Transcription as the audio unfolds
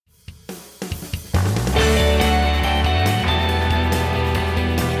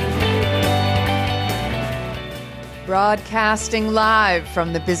Broadcasting live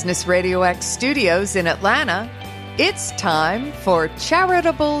from the Business RadioX studios in Atlanta, it's time for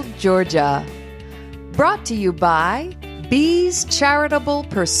Charitable Georgia. Brought to you by Bees Charitable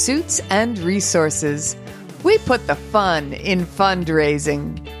Pursuits and Resources. We put the fun in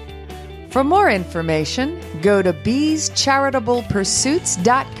fundraising. For more information, go to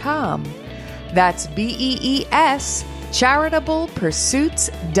beescharitablepursuits.com. That's BEES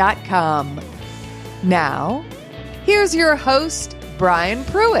charitablepursuits.com. Now, here's your host, Brian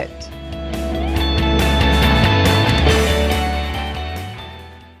Pruitt.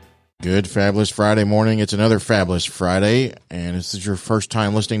 Good, fabulous Friday morning. It's another fabulous Friday, and this is your first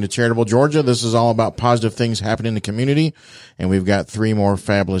time listening to Charitable Georgia. This is all about positive things happening in the community, and we've got three more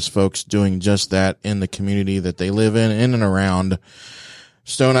fabulous folks doing just that in the community that they live in and around.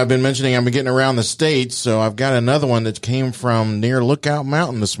 Stone, I've been mentioning I've been getting around the state, so I've got another one that came from near Lookout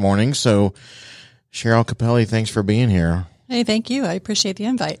Mountain this morning. So, Cheryl Cappelli, thanks for being here. Hey, thank you. I appreciate the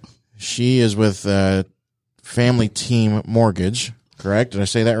invite. She is with Family Team Mortgage. Correct? Did I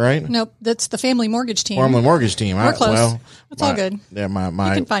say that right? Nope, that's the Family Mortgage Team. Family Mortgage Team. We're close. It's all good. Yeah,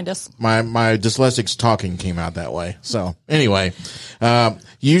 you can find us. My dyslexics talking came out that way. So anyway,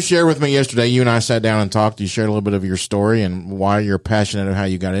 you shared with me yesterday. You and I sat down and talked. You shared a little bit of your story and why you're passionate of how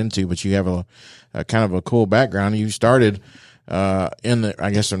you got into. But you have a kind of a cool background. You started in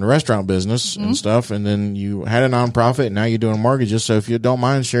the restaurant business and stuff, and then you had a nonprofit, and now you're doing mortgages. So if you don't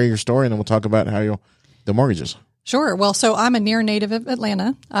mind, share your story, and then we'll talk about how the mortgages. Sure. Well, so I'm a near native of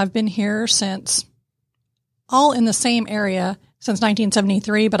Atlanta. I've been here all in the same area since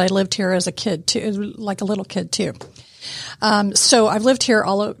 1973, but I lived here as a kid too, like a little kid too. So I've lived here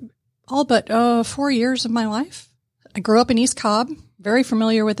all but 4 years of my life. I grew up in East Cobb, very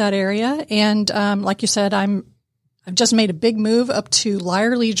familiar with that area. And like you said, I've just made a big move up to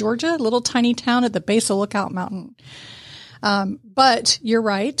Lyerly, Georgia, a little tiny town at the base of Lookout Mountain. But you're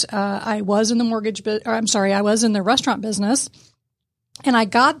right. I was in the restaurant business, and I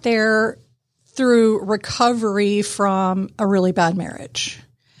got there through recovery from a really bad marriage.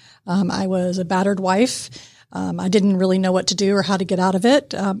 I was a battered wife. I didn't really know what to do or how to get out of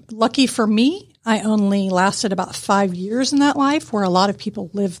it. Lucky for me, I only lasted about 5 years in that life, where a lot of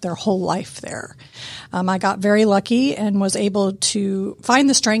people live their whole life there. I got very lucky and was able to find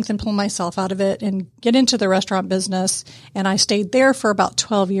the strength and pull myself out of it and get into the restaurant business. And I stayed there for about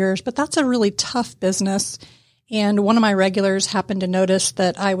 12 years, but that's a really tough business. And one of my regulars happened to notice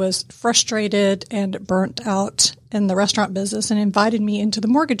that I was frustrated and burnt out in the restaurant business and invited me into the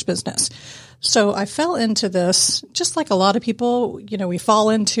mortgage business. So I fell into this, just like a lot of people, we fall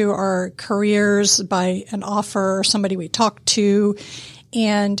into our careers by an offer or somebody we talked to.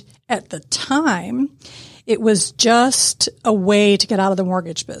 And at the time, it was just a way to get out of the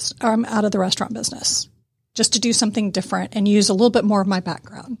mortgage business, out of the restaurant business, just to do something different and use a little bit more of my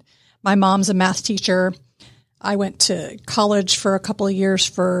background. My mom's a math teacher. I went to college for a couple of years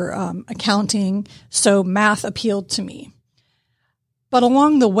for accounting, so math appealed to me. But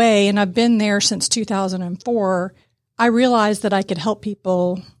along the way, and I've been there since 2004, I realized that I could help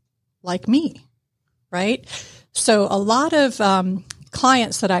people like me, right? So a lot of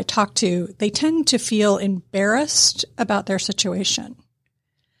clients that I talk to, they tend to feel embarrassed about their situation.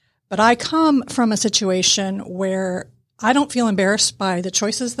 But I come from a situation where I don't feel embarrassed by the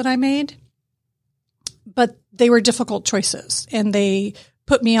choices that I made, but they were difficult choices, and they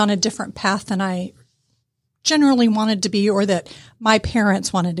put me on a different path than I generally wanted to be, or that my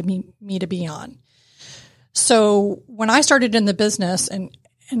parents wanted me to be on. So when I started in the business, and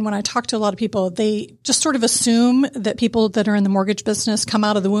when I talk to a lot of people, they just sort of assume that people that are in the mortgage business come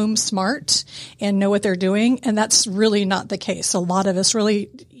out of the womb smart and know what they're doing. And that's really not the case. A lot of us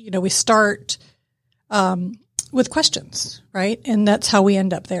really, we start with questions, right? And that's how we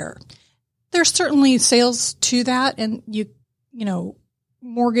end up there. There's certainly sales to that, and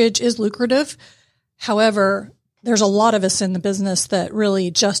mortgage is lucrative. However, there's a lot of us in the business that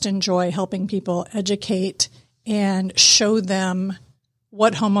really just enjoy helping people educate and show them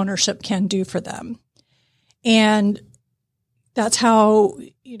what homeownership can do for them. And that's how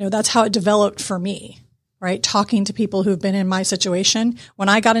it developed for me, right? Talking to people who've been in my situation. When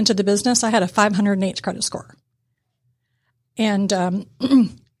I got into the business, I had a 508 credit score. And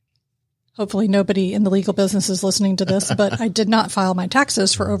hopefully nobody in the legal business is listening to this, but I did not file my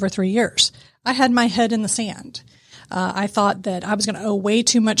taxes for over 3 years. I had my head in the sand. I thought that I was going to owe way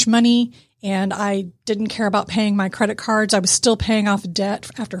too much money, and I didn't care about paying my credit cards. I was still paying off debt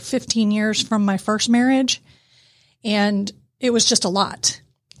after 15 years from my first marriage, and it was just a lot.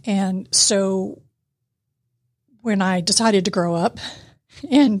 And so when I decided to grow up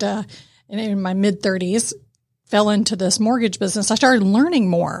and in my mid-30s, fell into this mortgage business, I started learning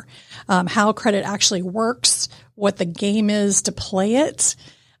more, how credit actually works, what the game is to play it,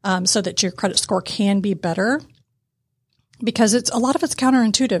 so that your credit score can be better. Because a lot of it's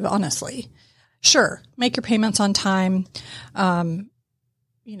counterintuitive, honestly. Sure, make your payments on time.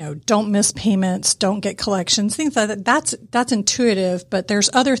 Don't miss payments, don't get collections, things like that. That's intuitive, but there's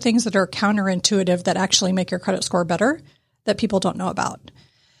other things that are counterintuitive that actually make your credit score better that people don't know about.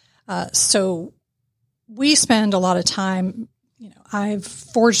 So we spend a lot of time, I've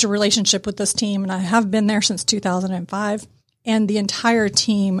forged a relationship with this team, and I have been there since 2005. And the entire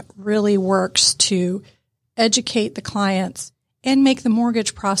team really works to educate the clients and make the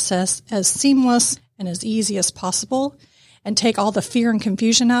mortgage process as seamless and as easy as possible, and take all the fear and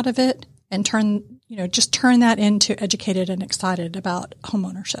confusion out of it and turn that into educated and excited about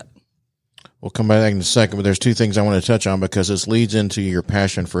homeownership. We'll come back in a second, but there's two things I want to touch on because this leads into your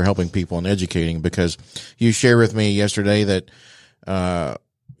passion for helping people and educating, because you shared with me yesterday that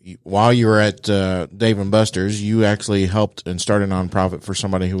while you were at Dave & Buster's, you actually helped and started a nonprofit for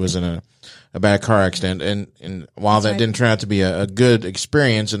somebody who was in a bad car accident. And while that didn't turn out to be a good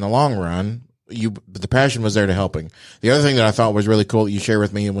experience in the long run, the passion was there to helping. The other thing that I thought was really cool that you shared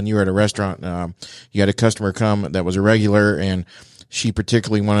with me when you were at a restaurant, you had a customer come that was a regular, and she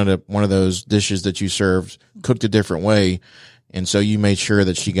particularly wanted one of those dishes that you served cooked a different way. And so you made sure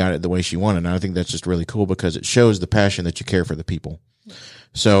that she got it the way she wanted. And I think that's just really cool because it shows the passion that you care for the people.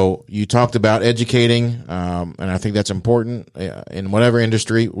 So you talked about educating, and I think that's important in whatever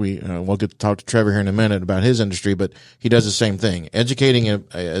industry. We'll get to talk to Trevor here in a minute about his industry, but he does the same thing. Educating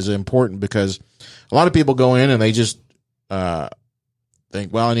is important because a lot of people go in and they just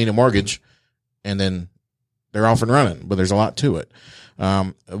think, well, I need a mortgage, and then they're off and running, but there's a lot to it.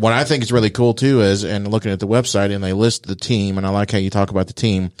 What I think is really cool too is, and looking at the website, and they list the team, and I like how you talk about the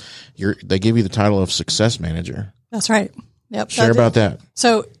team. They give you the title of success manager. That's right. Yep. Share about that.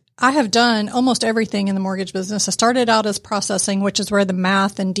 So I have done almost everything in the mortgage business. I started out as processing, which is where the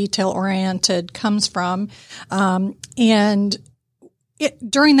math and detail oriented comes from. And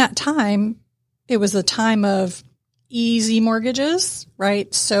during that time, it was the time of easy mortgages,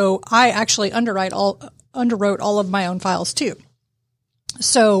 right? So I actually underwrote all of my own files too.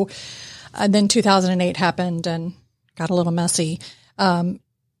 So then 2008 happened and got a little messy. But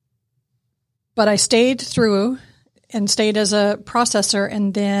I stayed through and stayed as a processor.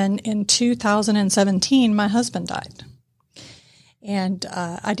 And then in 2017, my husband died, and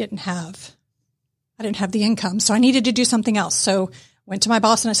I didn't have the income. So I needed to do something else. So went to my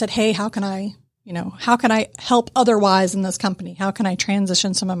boss and I said, hey, how can I help otherwise in this company? How can I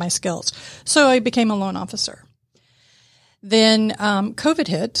transition some of my skills? So I became a loan officer. Then COVID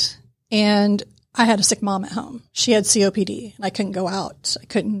hit, and I had a sick mom at home. She had COPD, and I couldn't go out. I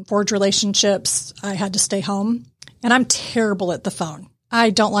couldn't forge relationships. I had to stay home. And I'm terrible at the phone.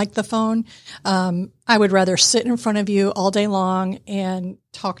 I don't like the phone. I would rather sit in front of you all day long and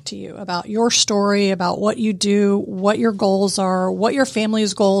talk to you about your story, about what you do, what your goals are, what your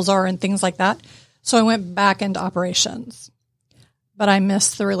family's goals are, and things like that. So I went back into operations, but I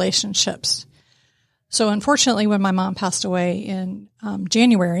missed the relationships. So unfortunately, when my mom passed away in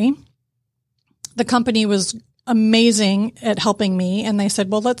January, the company was amazing at helping me. And they said,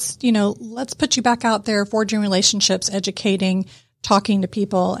 well, let's put you back out there, forging relationships, educating, talking to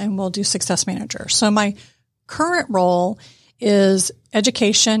people, and we'll do success manager. So my current role is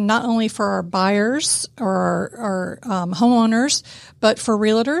education, not only for our buyers or our homeowners, but for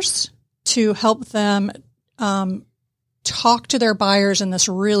realtors to help them talk to their buyers in this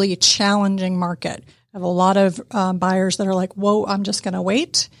really challenging market. I have a lot of buyers that are like, whoa, I'm just going to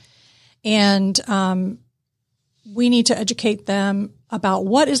wait. And we need to educate them about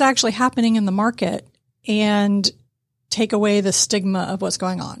what is actually happening in the market and take away the stigma of what's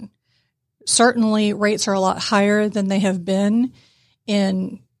going on. Certainly rates are a lot higher than they have been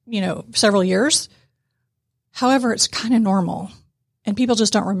in, several years. However, it's kind of normal, and people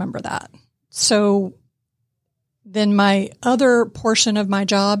just don't remember that. So then my other portion of my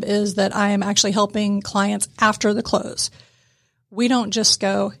job is that I am actually helping clients after the close. We don't just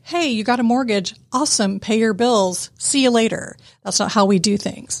go, hey, you got a mortgage. Awesome. Pay your bills. See you later. That's not how we do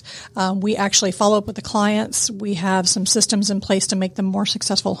things. We actually follow up with the clients. We have some systems in place to make them more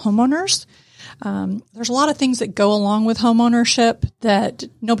successful homeowners. There's a lot of things that go along with homeownership that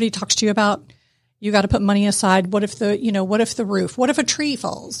nobody talks to you about. You got to put money aside. What if the roof, what if a tree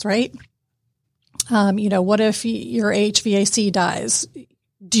falls, right? What if your HVAC dies?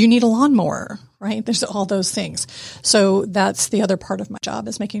 Do you need a lawnmower? Right? There's all those things. So that's the other part of my job,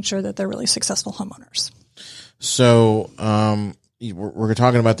 is making sure that they're really successful homeowners. So, we're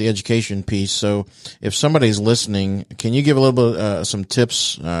talking about the education piece. So if somebody's listening, can you give a little bit, some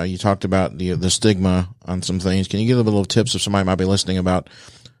tips? You talked about the stigma on some things. Can you give a little tips if somebody might be listening about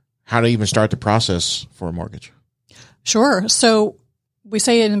how to even start the process for a mortgage? Sure. So we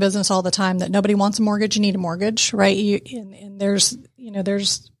say it in business all the time that nobody wants a mortgage. You need a mortgage, right? And there's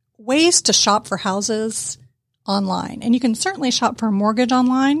ways to shop for houses online, and you can certainly shop for a mortgage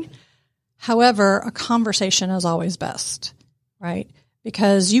online. However, a conversation is always best, right?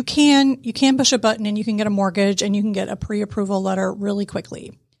 Because you can push a button and you can get a mortgage and you can get a pre-approval letter really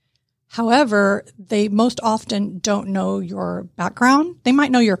quickly. However, they most often don't know your background. They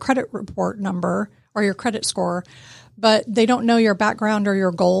might know your credit report number or your credit score, but they don't know your background or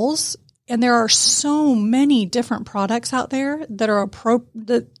your goals. And there are so many different products out there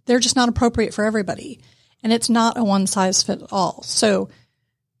that they're just not appropriate for everybody. And it's not a one size fits all. So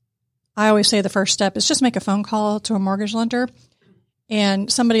I always say the first step is just make a phone call to a mortgage lender.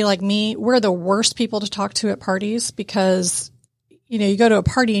 And somebody like me, we're the worst people to talk to at parties because, you go to a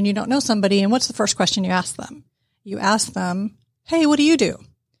party and you don't know somebody. And what's the first question you ask them? You ask them, hey, what do you do?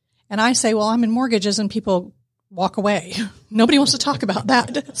 And I say, well, I'm in mortgages, and people walk away. Nobody wants to talk about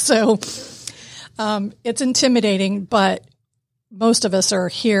that. So it's intimidating, but most of us are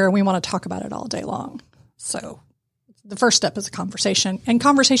here and we want to talk about it all day long. So the first step is a conversation, and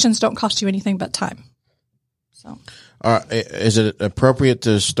conversations don't cost you anything but time. So, is it appropriate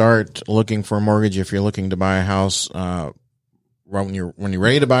to start looking for a mortgage if you're looking to buy a house when you're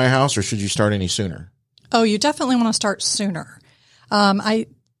ready to buy a house, or should you start any sooner? Oh, you definitely want to start sooner.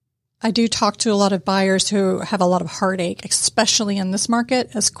 I do talk to a lot of buyers who have a lot of heartache, especially in this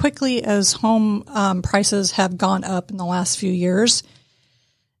market. As quickly as home prices have gone up in the last few years,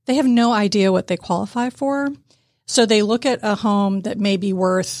 they have no idea what they qualify for. So they look at a home that may be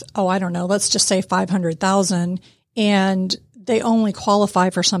worth, let's just say $500,000, and they only qualify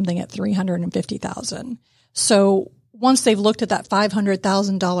for something at $350,000. So once they've looked at that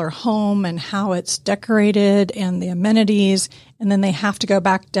 $500,000 home and how it's decorated and the amenities, and then they have to go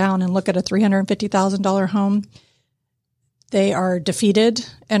back down and look at a $350,000 home, they are defeated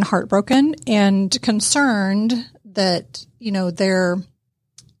and heartbroken and concerned that,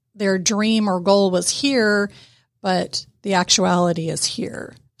 their dream or goal was here, but the actuality is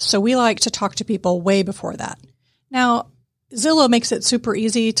here. So we like to talk to people way before that. Now, Zillow makes it super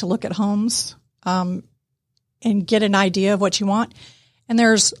easy to look at homes and get an idea of what you want. And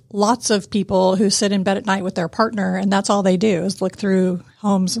there's lots of people who sit in bed at night with their partner, and that's all they do is look through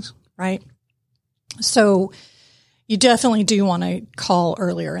homes, right? So you definitely do want to call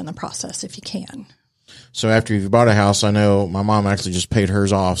earlier in the process if you can. So after you've bought a house, I know my mom actually just paid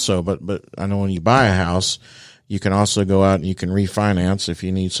hers off. So, but I know when you buy a house, you can also go out and you can refinance if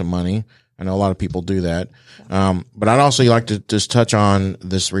you need some money. I know a lot of people do that. But I'd also like to just touch on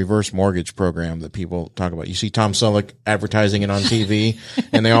this reverse mortgage program that people talk about. You see Tom Selleck advertising it on TV,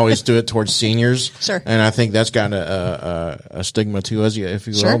 and they always do it towards seniors. Sure. And I think that's got a stigma too, if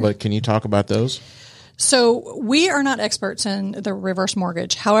you will. Sure. But can you talk about those? So we are not experts in the reverse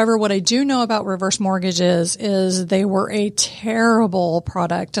mortgage. However, what I do know about reverse mortgages is they were a terrible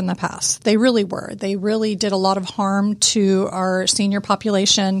product in the past. They really were. They really did a lot of harm to our senior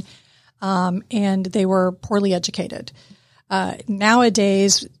population, and they were poorly educated.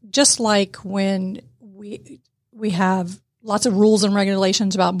 Nowadays, just like when we have lots of rules and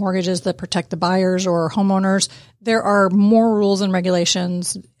regulations about mortgages that protect the buyers or homeowners, there are more rules and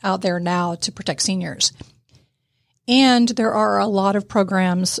regulations out there now to protect seniors. And there are a lot of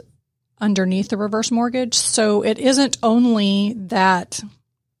programs underneath the reverse mortgage. So it isn't only that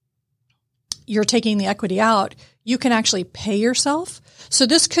you're taking the equity out, you can actually pay yourself. So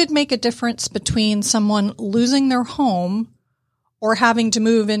this could make a difference between someone losing their home or having to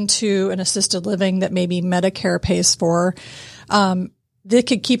move into an assisted living that maybe Medicare pays for. They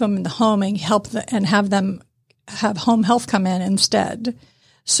could keep them in the home and and have them have home health come in instead.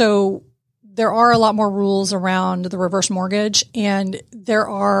 So there are a lot more rules around the reverse mortgage, and there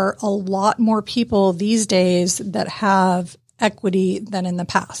are a lot more people these days that have equity than in the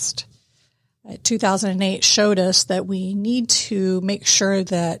past. 2008 showed us that we need to make sure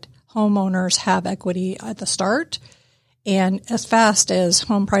that homeowners have equity at the start. And as fast as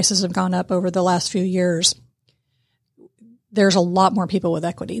home prices have gone up over the last few years, there's a lot more people with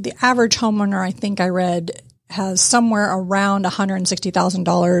equity. The average homeowner, I think I read, has somewhere around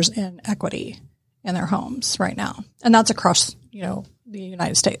 $160,000 in equity in their homes right now. And that's across, the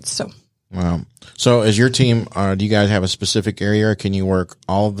United States. So. Wow. So as your team, do you guys have a specific area, or can you work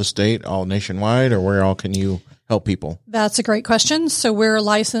all of the state, all nationwide, or where all can you help people? That's a great question. So we're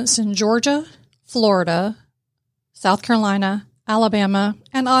licensed in Georgia, Florida, South Carolina, Alabama,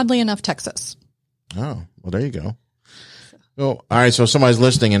 and oddly enough, Texas. Oh, well, there you go. Well, all right. So if somebody's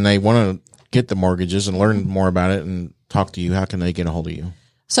listening and they want to get the mortgages and learn more about it and talk to you, how can they get a hold of you?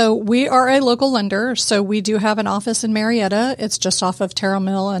 So we are a local lender. So we do have an office in Marietta. It's just off of Terrell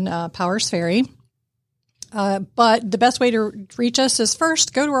Mill and Powers Ferry. But the best way to reach us is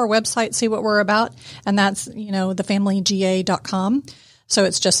first go to our website, see what we're about. And that's, thefamilyga.com. So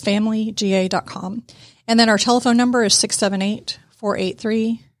it's just familyga.com. And then our telephone number is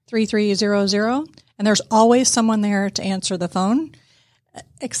 678-483-3300. And there's always someone there to answer the phone,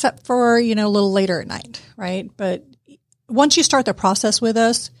 except for, a little later at night, right? But once you start the process with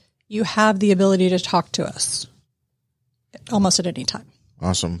us, you have the ability to talk to us almost at any time.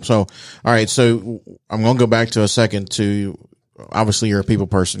 Awesome. So, all right. So I'm going to go back to a second to, obviously you're a people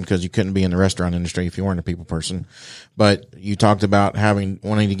person because you couldn't be in the restaurant industry if you weren't a people person, but you talked about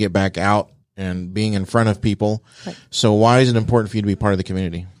wanting to get back out and being in front of people. Right. So why is it important for you to be part of the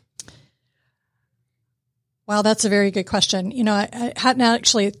community? Wow, that's a very good question. I hadn't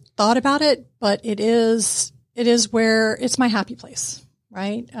actually thought about it, but it is where it's my happy place,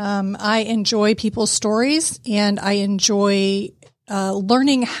 right? I enjoy people's stories and I enjoy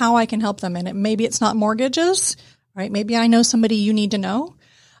learning how I can help them. And maybe it's not mortgages, right? Maybe I know somebody you need to know.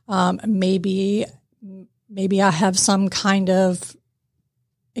 Maybe I have some kind of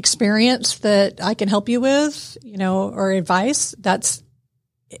experience that I can help you with, or advice.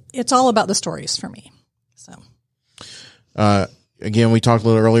 It's all about the stories for me. So, again, we talked a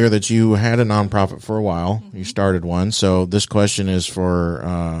little earlier that you had a nonprofit for a while. Mm-hmm. You started one. So this question is for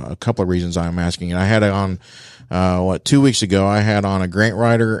a couple of reasons I'm asking it. I had it on 2 weeks ago, I had on a grant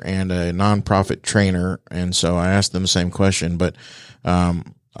writer and a nonprofit trainer. And so I asked them the same question, but,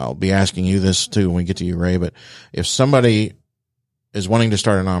 I'll be asking you this too when we get to you, Ray. But if somebody is wanting to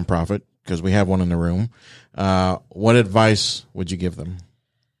start a nonprofit, because we have one in the room, what advice would you give them?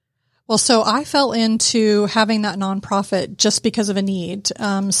 Well, so I fell into having that nonprofit just because of a need.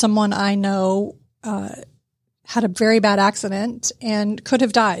 Someone I know, had a very bad accident and could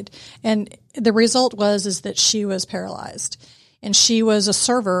have died. And the result is that she was paralyzed, and she was a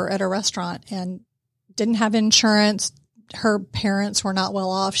server at a restaurant and didn't have insurance. Her parents were not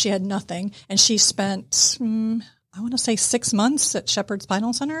well off. She had nothing. And she spent, I want to say 6 months at Shepherd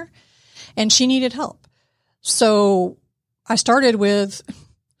Spinal Center, and she needed help. So I started with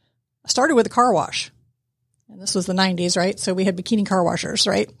a car wash, and this was the 90s, right? So we had bikini car washers,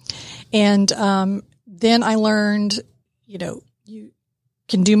 right? And, then I learned, you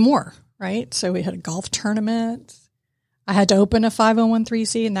can do more, right? So we had a golf tournament. I had to open a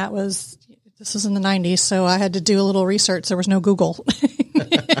 501(c), and this was in the 90s. So I had to do a little research. There was no Google.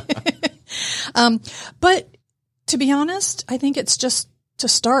 But to be honest, I think it's just to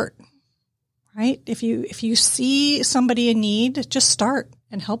start, right? If you see somebody in need, just start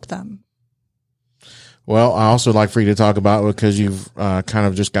and help them. Well, I also like for you to talk about, because you've kind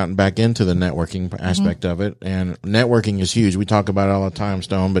of just gotten back into the networking aspect of it, and networking is huge. We talk about it all the time,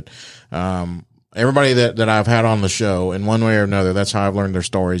 Stone, but everybody that I've had on the show in one way or another, that's how I've learned their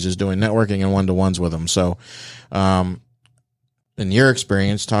stories, is doing networking and one-to-ones with them. So, in your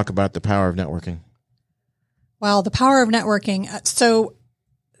experience, talk about the power of networking. Well, the power of networking. So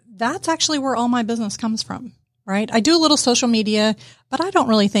that's actually where all my business comes from. Right. I do a little social media, but I don't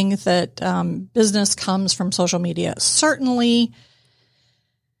really think that business comes from social media. Certainly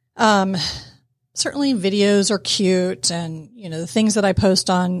videos are cute, and the things that I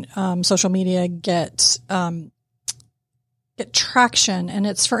post on social media get traction, and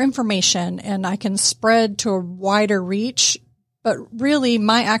it's for information, and I can spread to a wider reach. But really,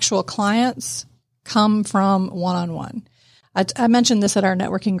 my actual clients come from one-on-one. I mentioned this at our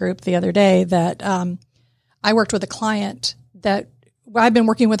networking group the other day that I worked with a client that I've been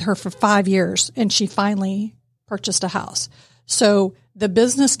working with her for 5 years, and she finally purchased a house. So the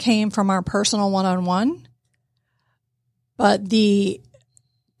business came from our personal one-on-one, but the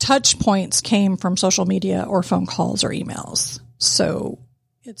touch points came from social media or phone calls or emails. So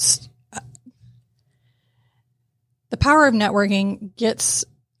it's the power of networking gets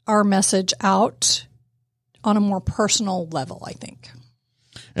our message out on a more personal level, I think.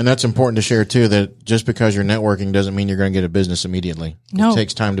 And that's important to share too, that just because you're networking doesn't mean you're going to get a business immediately. No. It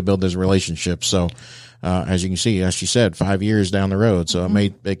takes time to build those relationships. So, as you can see, as she said, 5 years down the road. So it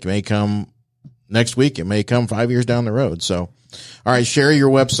may come next week. It may come 5 years down the road. So, all right, share your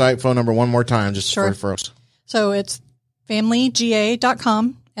website, phone number one more time, just for us. So it's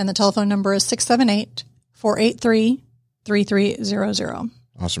familyga.com, and the telephone number is 678-483-3300.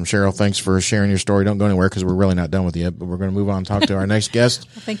 Awesome. Cheryl, thanks for sharing your story. Don't go anywhere because we're really not done with you yet, but we're going to move on and talk to our next guest.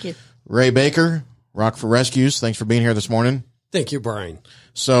 Thank you. Ray Baker, Rockford Rescues. Thanks for being here this morning. Thank you, Brian.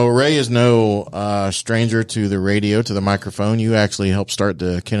 So Ray is no stranger to the radio, to the microphone. You actually helped start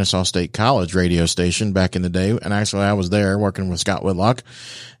the Kennesaw State College radio station back in the day. And actually I was there working with Scott Whitlock.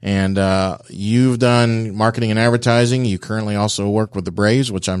 And you've done marketing and advertising. You currently also work with the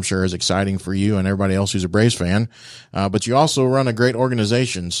Braves, which I'm sure is exciting for you and everybody else who's a Braves fan. But you also run a great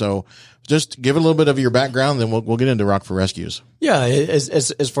organization. So just give a little bit of your background, then we'll get into Rock for Rescues. Yeah,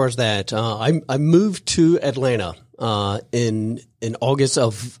 as far as that, I moved to Atlanta in August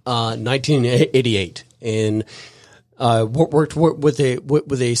of 1988, and worked with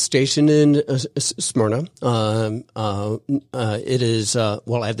a station in Smyrna. It is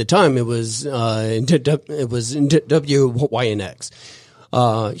at the time it was WYNX.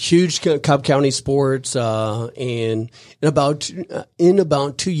 Huge Cobb County sports, and in about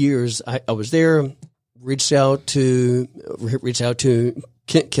 2 years, I was there. Reached out to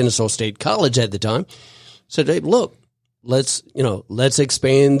Kennesaw State College at the time. Said, "Hey, look, let's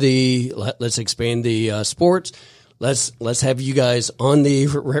expand the sports. Let's have you guys on the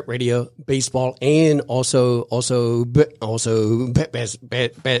radio, baseball, and also basketball."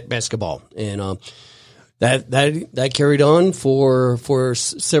 And that carried on for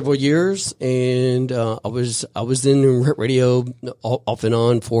several years, and I was in radio off and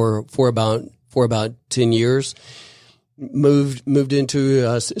on for about 10 years. Moved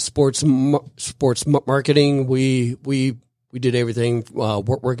into sports marketing. We did everything,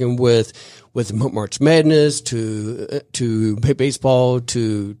 working with March Madness to baseball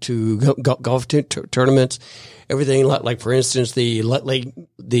to golf tournaments. Everything like for instance the Lake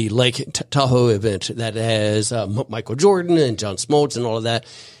Tahoe event that has Michael Jordan and John Smoltz and all of that,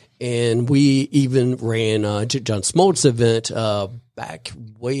 and we even ran John Smoltz event back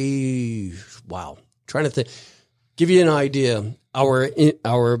trying to think. Give you an idea. Our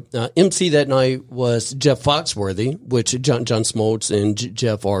MC that night was Jeff Foxworthy, which John Smoltz and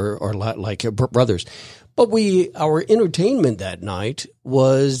Jeff are like brothers. But our entertainment that night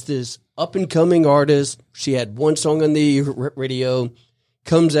was this up and coming artist. She had one song on the radio,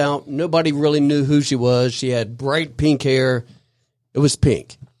 comes out. Nobody really knew who she was. She had bright pink hair. It was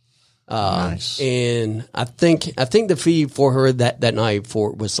pink. Nice. And I think the fee for her that night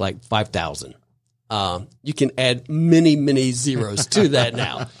was like $5,000. You can add many zeros to that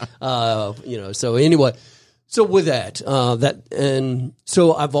now. So anyway, so with that,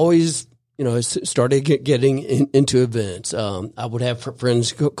 so I've always, started getting into events. I would have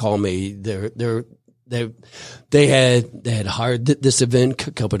friends call me. They had hired this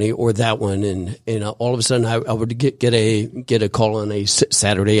event company or that one, and all of a sudden I would get a call on a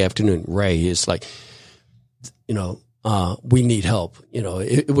Saturday afternoon. Ray, it's like, we need help.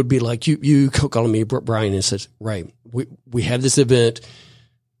 It would be like you calling me, Brian, and says, "Right, we have this event.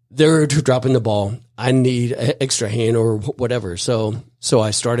 They're dropping the ball. I need an extra hand or whatever." So I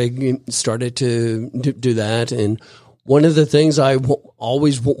started to do that. And one of the things I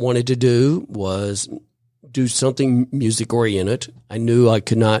always wanted to do was do something music oriented. I knew I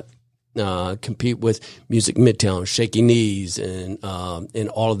could not compete with Music Midtown, Shaky Knees, and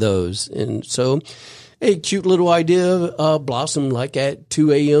all of those. And so a cute little idea blossomed like at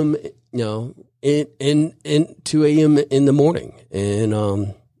 2 a.m. in 2 a.m. in the morning, and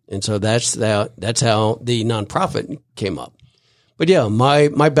so that's how the nonprofit came up. But yeah,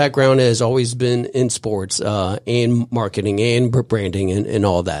 my background has always been in sports and marketing and branding and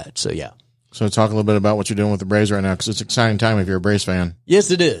all that. So yeah. So talk a little bit about what you're doing with the Braves right now, because it's an exciting time if you're a Braves fan. Yes,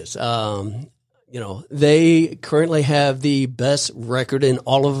 it is. They currently have the best record in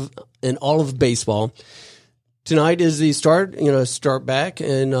all of baseball. Tonight is the start back,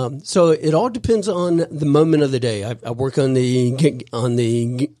 and so it all depends on the moment of the day. I work on the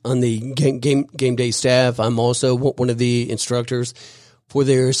game day staff. I'm also one of the instructors for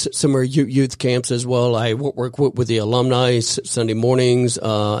their summer youth camps as well. I work with the alumni Sunday mornings,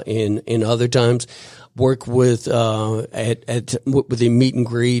 and other times work with with the meet and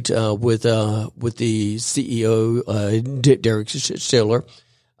greet with the CEO Derek Schiller.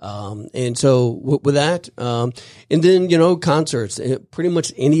 And so with that, and then, concerts, pretty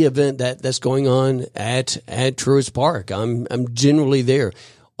much any event that's going on at Truist Park, I'm generally there.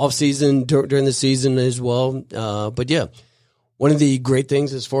 Off season, during the season as well. But yeah, one of the great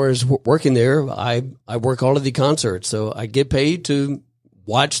things as far as working there, I work all of the concerts, so I get paid to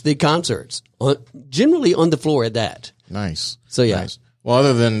watch the concerts, generally on the floor at that. Nice. So yeah. Nice. Well,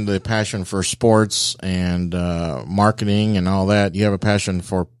 other than the passion for sports and marketing and all that, you have a passion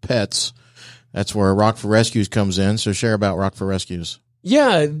for pets. That's where Rock for Rescues comes in. So share about Rock for Rescues.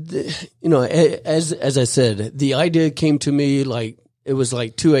 Yeah, as I said, the idea came to me it was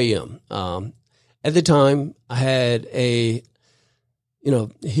like 2 a.m. At the time, I had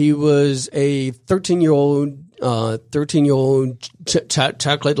he was a 13-year-old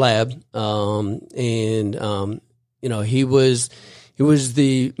chocolate lab. He was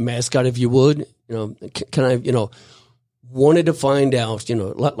the mascot, if you would, wanted to find out,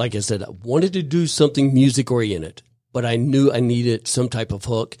 like I said, I wanted to do something music oriented, but I knew I needed some type of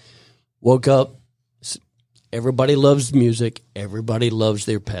hook. Woke up, everybody loves music. Everybody loves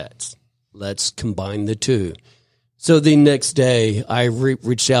their pets. Let's combine the two. So the next day, I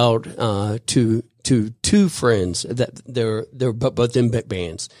reached out to two friends that they're both in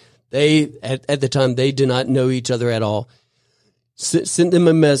bands. They at the time they did not know each other at all. Sent them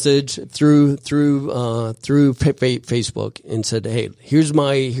a message through Facebook and said, "Hey, here's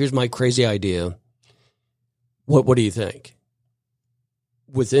my crazy idea. What do you think?"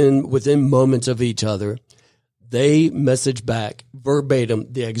 Within moments of each other, they messaged back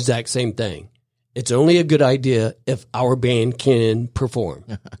verbatim the exact same thing. It's only a good idea if our band can perform.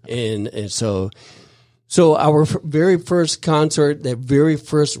 and so our very first concert, the very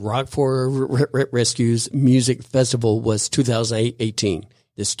first Rock for Rescues music festival was 2018.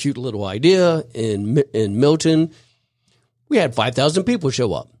 This cute little idea in Milton. We had 5,000 people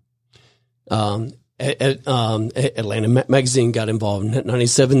show up. Atlanta Magazine got involved.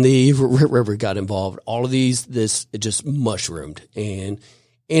 97 The River got involved. All of this it just mushroomed. And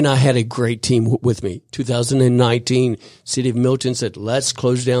I had a great team with me. 2019, City of Milton said, let's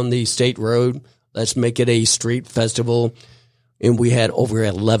close down the state road. Let's make it a street festival. And we had over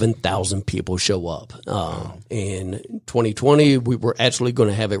 11,000 people show up. In 2020, we were actually going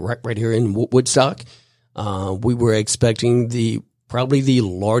to have it right here in Woodstock. We were expecting probably the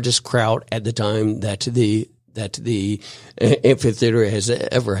largest crowd at the time that the amphitheater has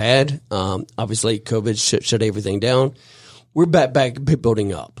ever had. Obviously, COVID shut everything down. We're back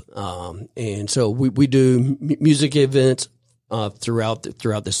building up, and so we do music events throughout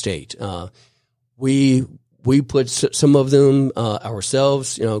the state. We put some of them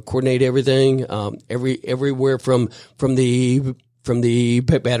ourselves, coordinate everything. Everywhere from the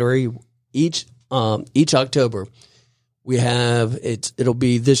battery. Each October, we have it'll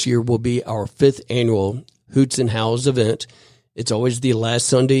be this year will be our 5th annual Hoots and Howls event. It's always the last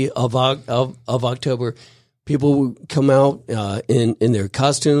Sunday of October. People come out in their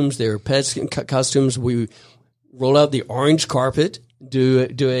costumes, their pets' costumes. We roll out the orange carpet, do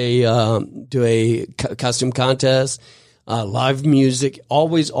a costume contest, live music.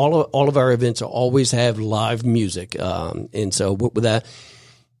 Always, all of our events always have live music, and so with that,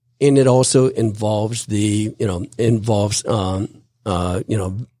 and it also involves various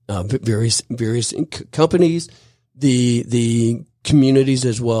companies, the communities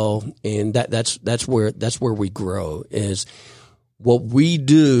as well, and that's where we grow. Is what we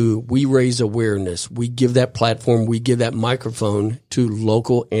do. We raise awareness. We give that platform. We give that microphone to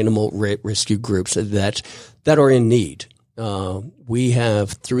local animal rescue groups that are in need. We have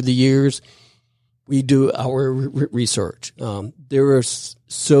through the years, we do our research. There are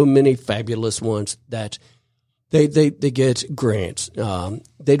so many fabulous ones that they get grants.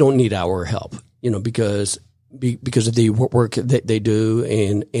 They don't need our help, because of the work that they do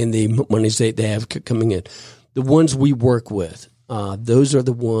and the monies they have coming in. The ones we work with, those are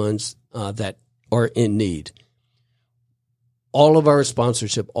the ones that are in need. All of our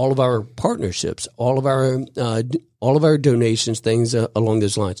sponsorship, all of our partnerships, all of our donations, things along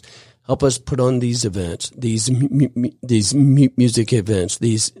those lines, help us put on these events, these music events,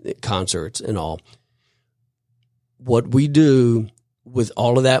 these concerts, and all. What we do with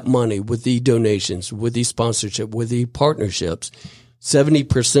all of that money, with the donations, with the sponsorship, with the partnerships,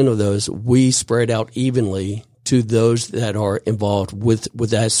 70% of those we spread out evenly to those that are involved with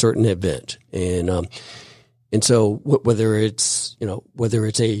that certain event. And so whether it's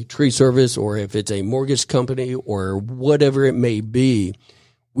a tree service or if it's a mortgage company or whatever it may be,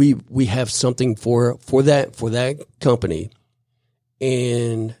 we have something for that company.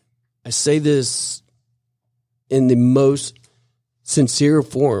 And I say this in the most sincere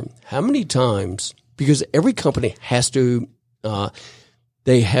form. How many times, because every company has to,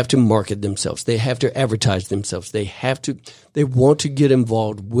 they have to market themselves. They have to advertise themselves. They want to get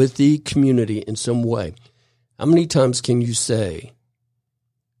involved with the community in some way. How many times can you say,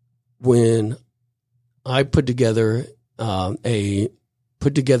 when I put together a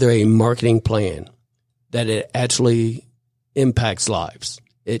marketing plan, that it actually impacts lives,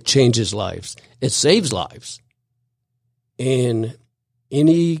 it changes lives, it saves lives? And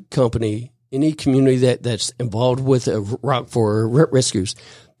any company, any community that's involved with a Rock for Rescues,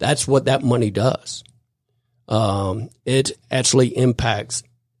 that's what that money does. It actually impacts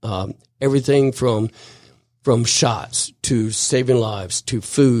everything from from shots to saving lives to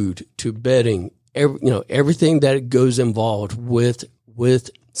food to bedding, everything that goes involved with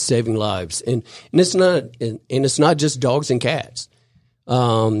saving lives. And it's not just dogs and cats.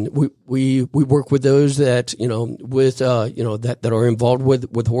 We work with those that, that are involved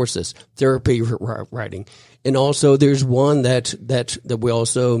with horses, therapy riding. And also there's one that we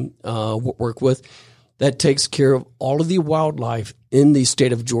also, work with that takes care of all of the wildlife in the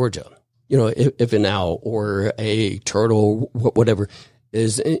state of Georgia. If an owl or a turtle, whatever,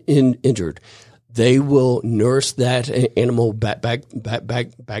 is injured, they will nurse that animal back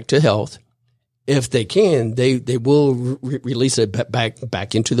to health. If they can, they will release it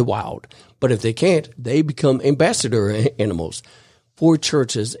back into the wild. But if they can't, they become ambassador animals for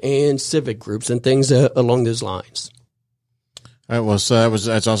churches and civic groups and things along those lines. That's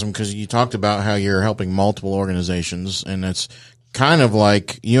awesome, because you talked about how you're helping multiple organizations, and that's kind of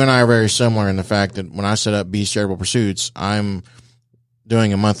like you and I are very similar in the fact that when I set up Bees Charitable Pursuits, I'm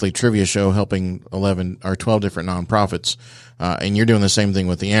doing a monthly trivia show helping 11 or 12 different nonprofits. And you're doing the same thing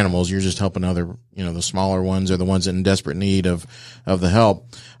with the animals. You're just helping other, the smaller ones or the ones in desperate need of the help.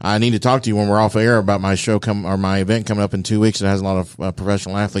 I need to talk to you when we're off air about my show my event coming up in 2 weeks. It has a lot of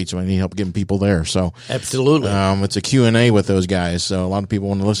professional athletes, so I need help getting people there. So absolutely. It's a Q&A with those guys. So a lot of people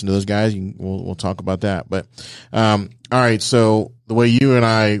want to listen to those guys. We'll talk about that. But, all right. So the way you and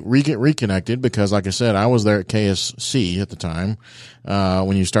I reconnected, because like I said, I was there at KSC at the time,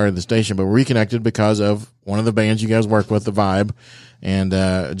 when you started the station, but we reconnected because of one of the bands you guys work with, the Vibe, and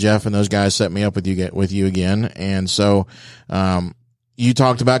Jeff and those guys set me up with you again. And so you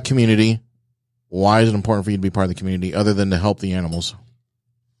talked about community. Why is it important for you to be part of the community other than to help the animals?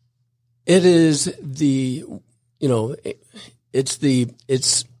 It is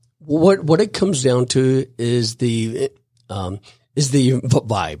it's what it comes down to is the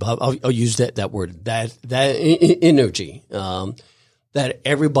vibe. I'll use that word, that energy, that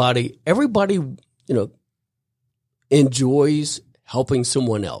everybody, enjoys helping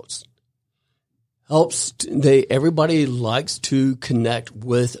someone else. Everybody likes to connect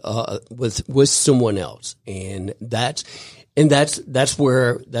with someone else. And that's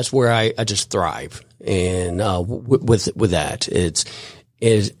where I just thrive. And, with that,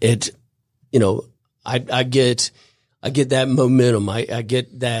 I get that momentum. I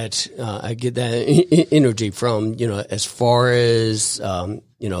get that energy from, as far as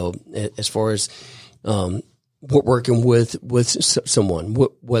working with someone,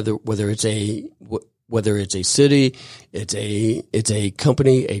 whether it's a city, it's a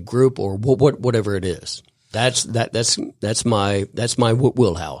company, a group, or whatever it is. That's my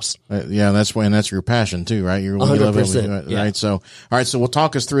wheelhouse. That's your passion too, right? You love it, yeah. Right? So, all right. So we'll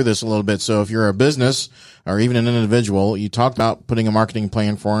talk us through this a little bit. So if you're a business or even an individual, you talked about putting a marketing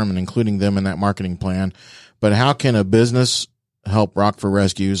plan for them and including them in that marketing plan. But how can a business help Rockford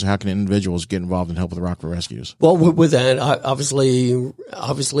Rescues? How can individuals get involved and help with Rockford Rescues? Well, with that, obviously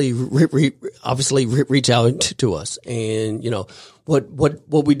reach out to us. And,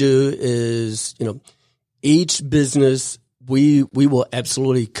 what we do is, each business we will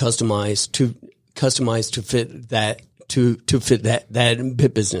absolutely customize to fit that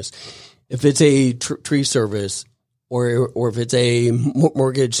business. If it's a tree service or if it's a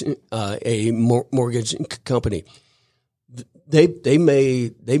mortgage company, they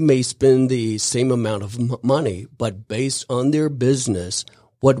may spend the same amount of money, but based on their business,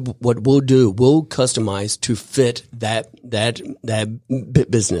 what we'll do, we'll customize to fit that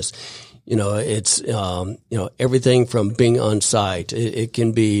business. It's everything from being on site. It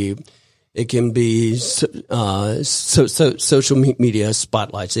can be social media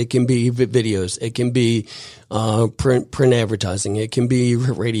spotlights. It can be videos. It can be print advertising. It can be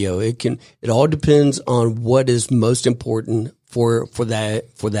radio. It all depends on what is most important for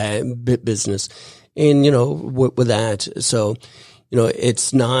that business. And with that, so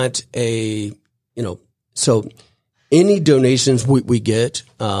it's not so any donations we get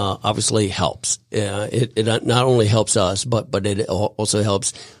obviously helps. It not only helps us, but it also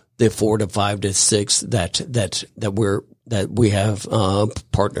helps the 4 to 5 to 6 that we have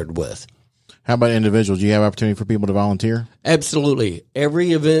partnered with. How about individuals? Do you have opportunity for people to volunteer? Absolutely.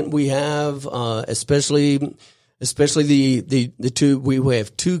 Every event we have, especially the two, we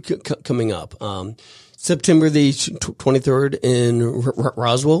have two coming up. September the 23rd in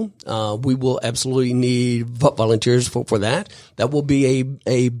Roswell. We will absolutely need volunteers for that. That will be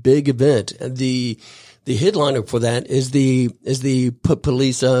a big event. The headliner for that is the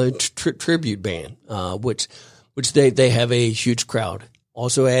police tribute band, which they have a huge crowd.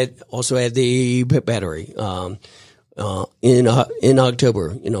 Also at the Battery, in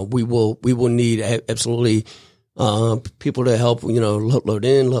October, we will need absolutely people to help, load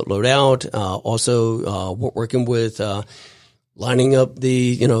in, load out. Also, we're working with lining up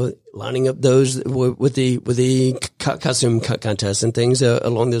those with the costume contests and things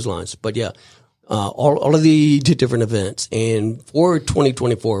along those lines. But yeah, all of the different events. And for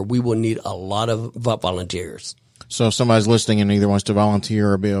 2024, we will need a lot of volunteers. So if somebody's listening and either wants to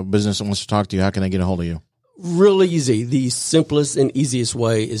volunteer or be a business that wants to talk to you, how can they get a hold of you? Really easy. The simplest and easiest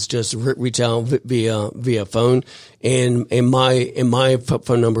way is just reach out via phone. And my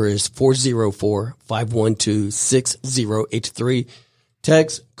phone number is 404-512-6083.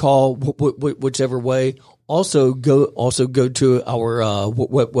 Text, call, whichever way. Also go to our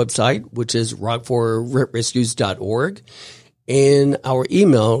website, which is rockfortrescues.org. And our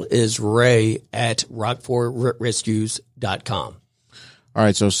email is ray@rockfortrescues.com. All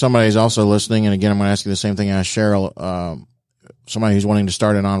right. So somebody's also listening. And again, I'm going to ask you the same thing I asked Cheryl. Somebody who's wanting to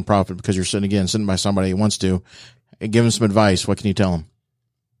start a nonprofit because you're sitting by somebody who wants to. Give them some advice. What can you tell them?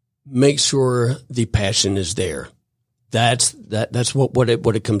 Make sure the passion is there. That's what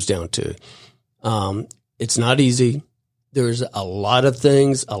it comes down to. It's not easy. There's a lot of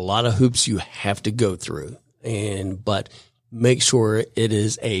things, a lot of hoops you have to go through, but make sure it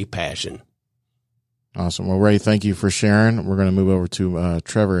is a passion. Awesome. Well, Ray, thank you for sharing. We're going to move over to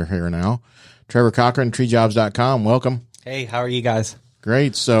Trevor here now. Trevor Cochran, TreeJobs.com. Welcome. Hey, how are you guys?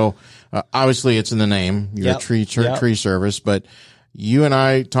 Great. So obviously it's in the name. You're a tree service, but you and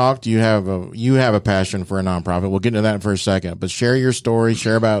I talked. You have a passion for a nonprofit. We'll get into that for a second, but share your story.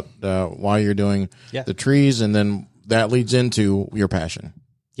 Share about why you're doing the trees, and then that leads into your passion.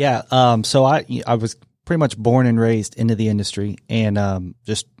 Yeah. So I was pretty much born and raised into the industry, and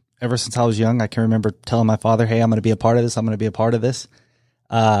just ever since I was young, I can remember telling my father, "Hey, I'm going to be a part of this. I'm going to be a part of this."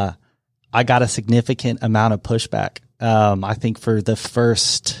 I got a significant amount of pushback. I think for the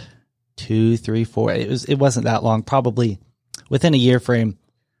first 2, 3, 4, it wasn't that long. Probably within a year frame,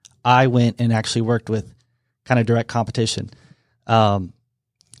 I went and actually worked with kind of direct competition. Long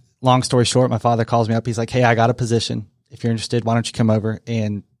story short, my father calls me up. He's like, "Hey, I got a position. If you're interested, why don't you come over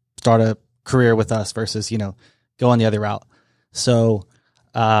and start a career with us versus, go on the other route." So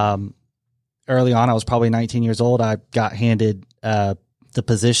early on, I was probably 19 years old. I got handed the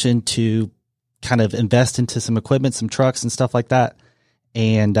position to kind of invest into some equipment, some trucks and stuff like that.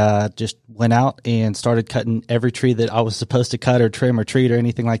 And just went out and started cutting every tree that I was supposed to cut or trim or treat or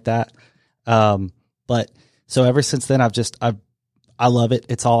anything like that. But so ever since then, I love it.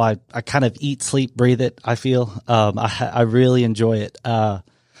 It's all I kind of eat, sleep, breathe it. I feel I really enjoy it.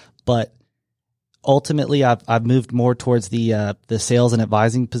 But ultimately, I've moved more towards the sales and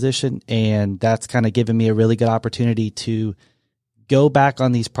advising position, and that's kind of given me a really good opportunity to go back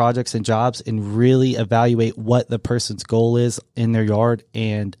on these projects and jobs and really evaluate what the person's goal is in their yard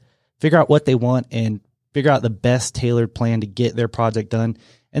and figure out what they want and figure out the best tailored plan to get their project done.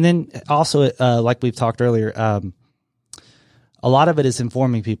 And then also, like we've talked earlier, a lot of it is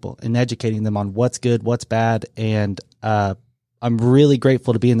informing people and educating them on what's good, what's bad. And I'm really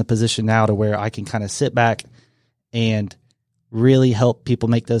grateful to be in the position now to where I can kind of sit back and really help people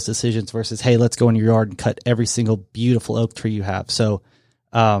make those decisions versus, hey, let's go in your yard and cut every single beautiful oak tree you have. So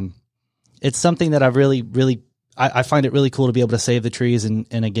it's something that I I find it really cool to be able to save the trees and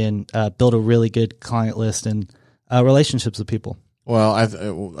again, build a really good client list and relationships with people. Well,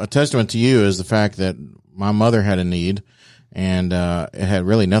 a testament to you is the fact that my mother had a need, and it had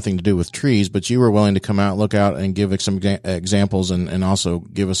really nothing to do with trees, but you were willing to come out, look out, and give some examples and also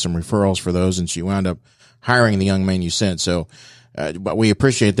give us some referrals for those, and she wound up hiring the young man you sent. So, but we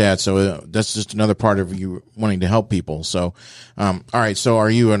appreciate that. So that's just another part of you wanting to help people. So, all right. So are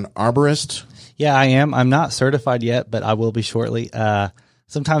you an arborist? Yeah, I am. I'm not certified yet, but I will be shortly.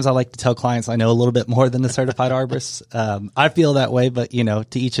 Sometimes I like to tell clients I know a little bit more than the certified arborist. I feel that way, but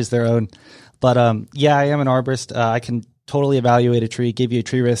to each is their own. But, yeah, I am an arborist. I can totally evaluate a tree, give you a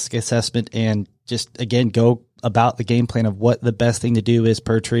tree risk assessment, and just, again, go about the game plan of what the best thing to do is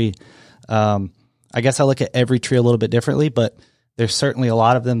per tree. I guess I look at every tree a little bit differently, but there's certainly a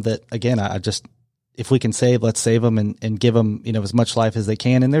lot of them that, again, if we can save, let's save them and give them, as much life as they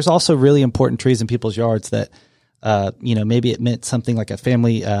can. And there's also really important trees in people's yards that, maybe it meant something like a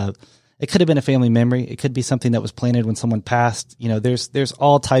family, it could have been a family memory. It could be something that was planted when someone passed. There's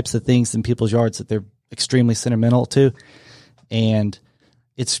all types of things in people's yards that they're extremely sentimental to. And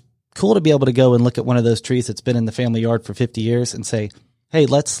it's cool to be able to go and look at one of those trees that's been in the family yard for 50 years and say, hey,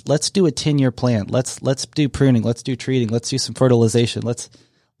 let's do a 10-year plan. Let's do pruning. Let's do treating. Let's do some fertilization.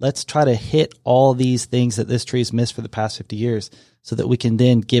 Let's try to hit all these things that this tree's missed for the past 50 years. so that we can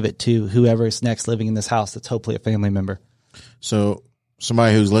then give it to whoever is next living in this house that's hopefully a family member. So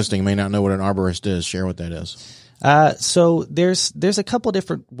somebody who's listening may not know what an arborist is. Share what that is. So there's a couple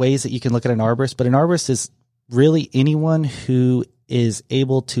different ways that you can look at an arborist, but an arborist is really anyone who is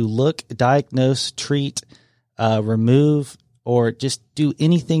able to look, diagnose, treat, remove, or just do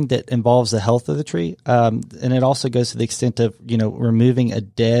anything that involves the health of the tree. And it also goes to the extent of, removing a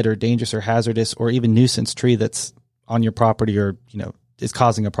dead or dangerous or hazardous or even nuisance tree that's on your property or, is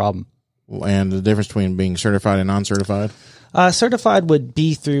causing a problem. And the difference between being certified and non-certified? Certified would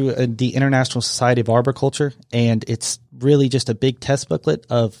be through the International Society of Arboriculture, and it's really just a big test booklet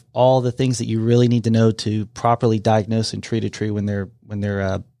of all the things that you really need to know to properly diagnose and treat a tree when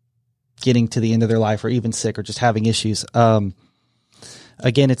they're getting to the end of their life or even sick or just having issues.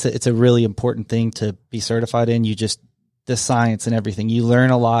 Again, it's a really important thing to be certified in. The science and everything, you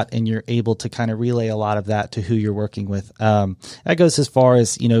learn a lot and you're able to kind of relay a lot of that to who you're working with. That goes as far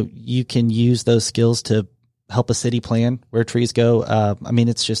as, you can use those skills to help a city plan where trees go.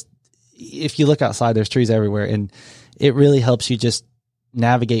 It's just, if you look outside, there's trees everywhere, and it really helps you just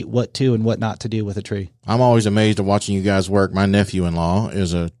navigate what to and what not to do with a tree. I'm always amazed at watching you guys work. My nephew-in-law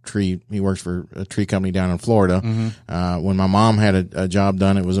is he works for a tree company down in Florida. Mm-hmm. When my mom had a job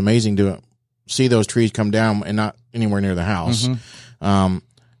done, it was amazing to see those trees come down and not anywhere near the house. Mm-hmm.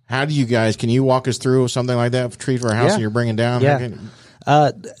 How do you guys, can you walk us through something like that, a tree for a house that you're bringing down?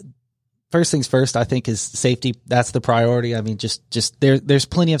 Yeah. First things first, I think, is safety. That's the priority. I mean, there's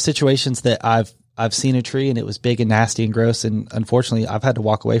plenty of situations that I've seen a tree and it was big and nasty and gross, and unfortunately I've had to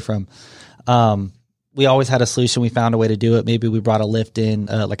walk away from. We always had a solution. We found a way to do it. Maybe we brought a lift in,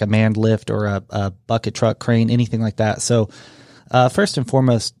 like a manned lift or a bucket truck crane, anything like that. So, first and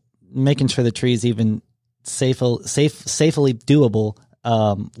foremost, making sure the tree is even safely doable,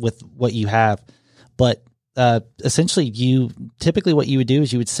 with what you have. But, essentially typically what you would do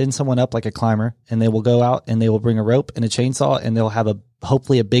is you would send someone up like a climber, and they will go out and they will bring a rope and a chainsaw, and they'll have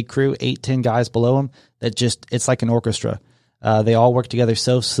hopefully a big crew, 8-10 guys below them it's like an orchestra. They all work together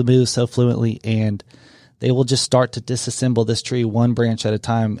so smooth, so fluently, and they will just start to disassemble this tree one branch at a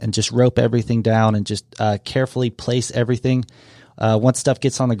time and just rope everything down and just carefully place everything. Once stuff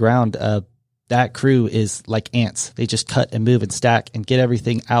gets on the ground, that crew is like ants. They just cut and move and stack and get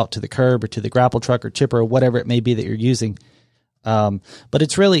everything out to the curb or to the grapple truck or chipper or whatever it may be that you're using. But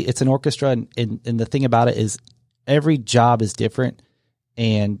it's an orchestra, and the thing about it is every job is different,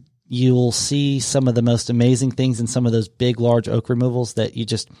 and you'll see some of the most amazing things in some of those big, large oak removals that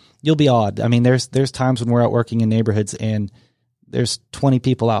you'll be awed. I mean, there's times when we're out working in neighborhoods and there's 20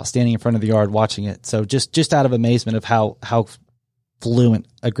 people out standing in front of the yard watching it. So just out of amazement of how fluent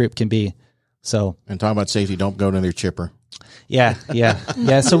a group can be. So, and talking about safety, don't go to their chipper. Yeah.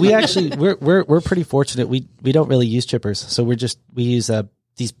 So we're pretty fortunate. We don't really use chippers. So we use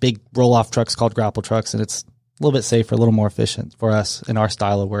these big roll off trucks called grapple trucks, and it's a little bit safer, a little more efficient for us in our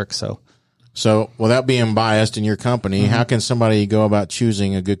style of work. So without being biased in your company, mm-hmm. how can somebody go about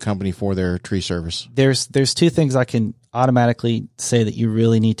choosing a good company for their tree service? There's two things I can automatically say that you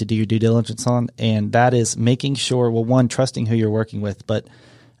really need to do your due diligence on, and that is making sure, well, one, trusting who you're working with, but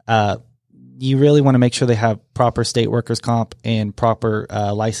you really want to make sure they have proper state workers' comp and proper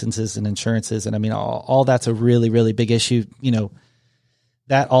licenses and insurances. And I mean, all that's a really, really big issue.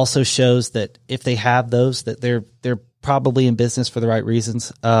 That also shows that if they have those, that they're probably in business for the right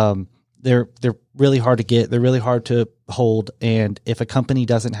reasons. They're really hard to get. They're really hard to hold. And if a company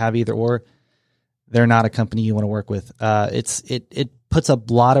doesn't have either or, they're not a company you want to work with. It puts a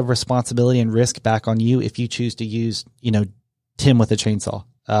lot of responsibility and risk back on you if you choose to use, Tim with a chainsaw.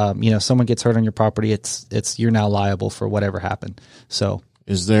 Someone gets hurt on your property, you're now liable for whatever happened. So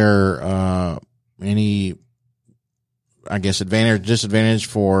is there any, I guess, advantage, disadvantage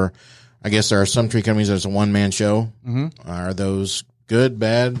for, I guess there are some tree companies that's a one-man show. Mm-hmm. Are those good,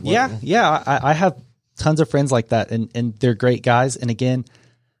 bad? Yeah. I have tons of friends like that, and they're great guys. And again,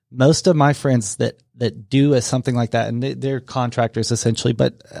 most of my friends that do something like that, and they're contractors essentially,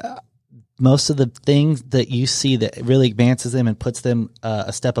 but most of the things that you see that really advances them and puts them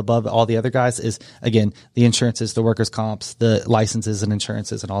a step above all the other guys is, again, the insurances, the workers' comps, the licenses and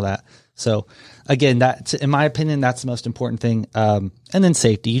insurances and all that. So again, that, in my opinion, that's the most important thing. And then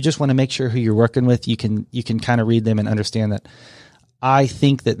safety. You just want to make sure who you're working with, you can kind of read them and understand that I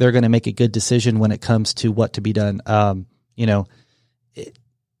think that they're going to make a good decision when it comes to what to be done.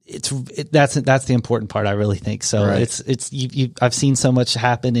 That's the important part, I really think. So right. I've seen so much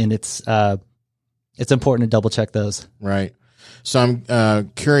happen, and it's important to double check those. Right. So I'm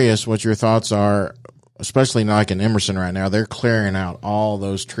curious what your thoughts are, especially like in Emerson right now. They're clearing out all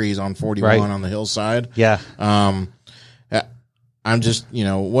those trees on 41 on the hillside. Yeah. I'm just,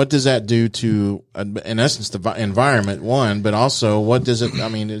 what does that do to, in essence, the environment, one, but also what does it,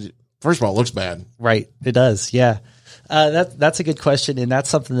 first of all, it looks bad. Right. It does. Yeah. That's a good question. And that's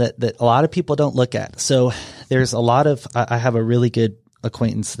something that a lot of people don't look at. So there's a lot of, I have a really good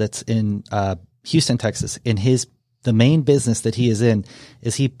acquaintance that's in, Houston, Texas, and the main business that he is in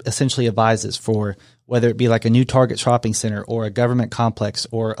is he essentially advises for whether it be like a new Target shopping center or a government complex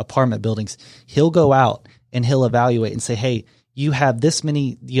or apartment buildings. He'll go out and he'll evaluate and say, hey, you have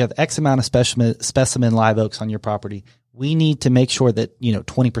X amount of specimen live oaks on your property. We need to make sure that, 20%,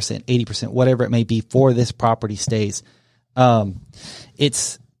 80%, whatever it may be for this property stays.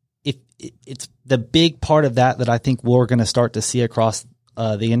 It's the big part of that I think we're going to start to see across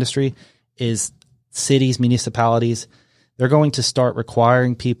the industry is cities, municipalities. They're going to start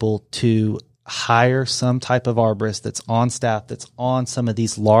requiring people to hire some type of arborist that's on staff, that's on some of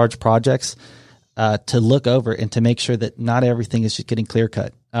these large projects, to look over and to make sure that not everything is just getting clear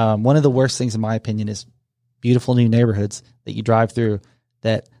cut. One of the worst things, in my opinion, is beautiful new neighborhoods that you drive through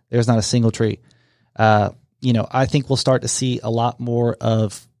that there's not a single tree. I think we'll start to see a lot more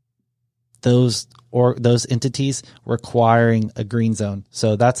of those entities requiring a green zone.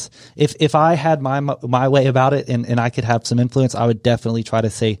 So that's, if I had my way about it and I could have some influence, I would definitely try to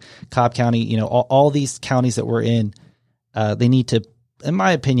say Cobb County, all these counties that we're in, they need to, in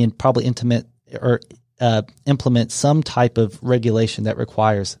my opinion, probably implement some type of regulation that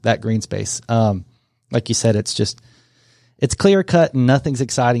requires that green space. Like you said, it's clear cut and nothing's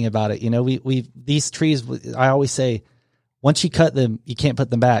exciting about it. These trees, I always say, once you cut them, you can't put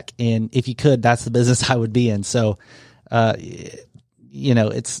them back. And if you could, that's the business I would be in. So,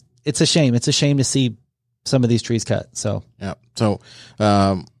 it's a shame. It's a shame to see some of these trees cut. So, yeah. So,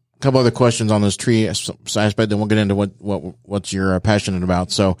 a couple other questions on this tree aspect, then we'll get into what you're passionate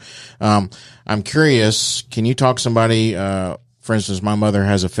about. So, I'm curious, can you talk somebody, for instance, my mother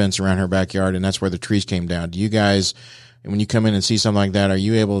has a fence around her backyard and that's where the trees came down. Do you guys, when you come in and see something like that, are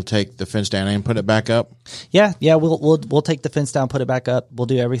you able to take the fence down and put it back up? Yeah. We'll take the fence down, put it back up. We'll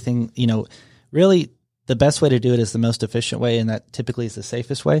do everything. Really the best way to do it is the most efficient way, and that typically is the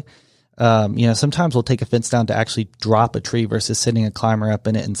safest way. Sometimes we'll take a fence down to actually drop a tree versus sending a climber up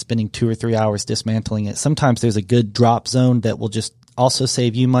in it and spending 2 or 3 hours dismantling it. Sometimes there's a good drop zone that will just also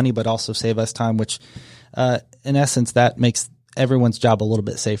save you money, but also save us time, which, in essence, that makes everyone's job a little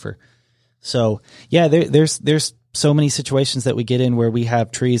bit safer. So yeah, there's so many situations that we get in where we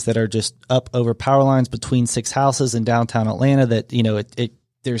have trees that are just up over power lines between 6 houses in downtown Atlanta that,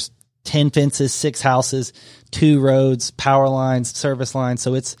 there's 10 fences, 6 houses, 2 roads, power lines, service lines.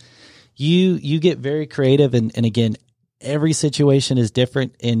 So it's, you get very creative. And again, every situation is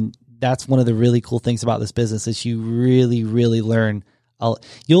different. And that's one of the really cool things about this business is you really, really learn.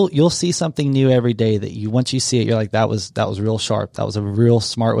 You'll see something new every day that once you see it, you're like, that was real sharp. That was a real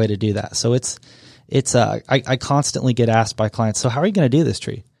smart way to do that. So I constantly get asked by clients, so how are you going to do this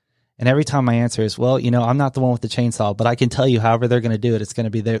tree? And every time my answer is, well, I'm not the one with the chainsaw, but I can tell you however they're going to do it. It's going to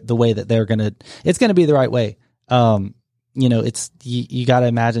be the way that it's going to be the right way. You got to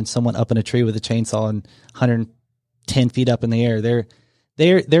imagine someone up in a tree with a chainsaw and 110 feet up in the air.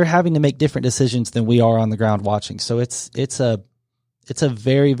 They're having to make different decisions than we are on the ground watching. So it's a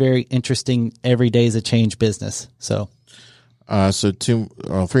very, very interesting every day is a change business. So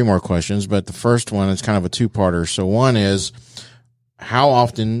 3 more questions, but the first one is kind of a 2-parter. So one is, how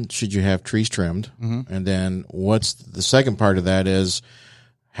often should you have trees trimmed? Mm-hmm. And then what's the second part of that is,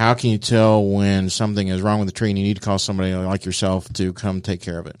 how can you tell when something is wrong with the tree and you need to call somebody like yourself to come take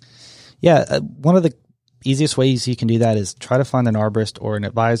care of it? Yeah. One of the easiest ways you can do that is try to find an arborist or an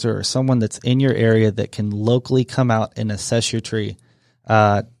advisor or someone that's in your area that can locally come out and assess your tree.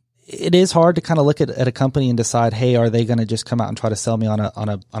 It is hard to kind of look at a company and decide, hey, are they going to just come out and try to sell me on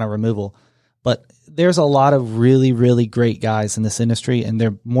a removal? But there's a lot of really, really great guys in this industry, and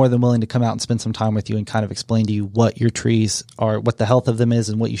they're more than willing to come out and spend some time with you and kind of explain to you what your trees are, what the health of them is,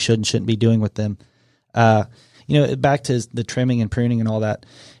 and what you should and shouldn't be doing with them. Back to the trimming and pruning and all that.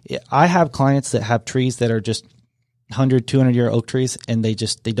 I have clients that have trees that are just 100, 200-year oak trees, and they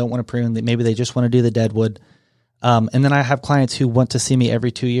don't want to prune. Maybe they just want to do the dead wood. And then I have clients who want to see me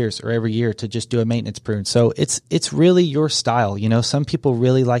every 2 years or every year to just do a maintenance prune. So it's really your style. Some people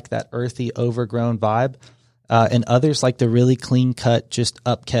really like that earthy, overgrown vibe, and others like the really clean cut, just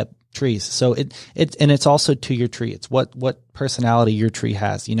upkept trees. So it's also to your tree. It's what personality your tree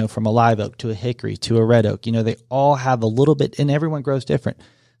has, from a live oak to a hickory to a red oak. They all have a little bit, and everyone grows different.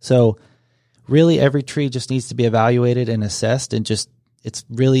 So really every tree just needs to be evaluated and assessed, and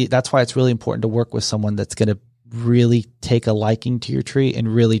that's why it's really important to work with someone that's going to really take a liking to your tree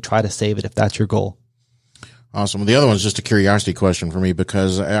and really try to save it if that's your goal. Awesome. The other one's just a curiosity question for me,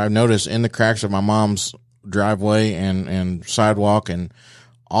 because I've noticed in the cracks of my mom's driveway and sidewalk and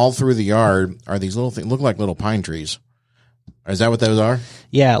all through the yard are these little things, look like little pine trees. Is that what those are?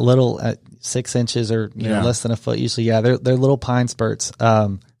 Yeah, little 6 inches or less than a foot usually. Yeah, they're little pine spurts,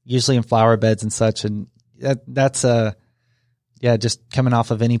 usually in flower beds and such. And that's just coming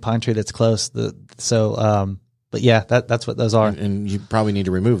off of any pine tree that's close. But yeah, that's what those are. And you probably need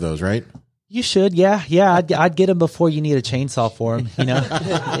to remove those, right? You should, yeah. I'd get them before you need a chainsaw for them. You know,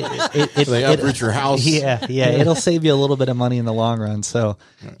 So they uproot your house. Yeah. It'll save you a little bit of money in the long run. So,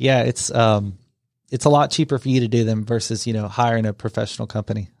 yeah, it's a lot cheaper for you to do them versus hiring a professional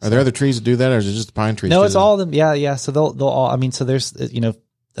company. Are there other trees that do that, or is it just the pine trees? No, it's all of them. Yeah. So they'll all. I mean, so there's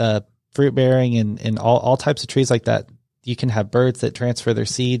fruit bearing and all types of trees like that. You can have birds that transfer their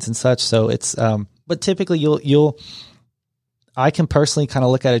seeds and such. So it's but typically I can personally kind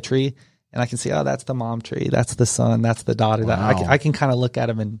of look at a tree. And I can see, oh, that's the mom tree, that's the son, that's the daughter. Wow. I can kind of look at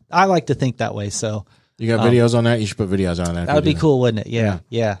them, and I like to think that way. So you got videos on that? You should put videos on that. That would be cool, wouldn't it?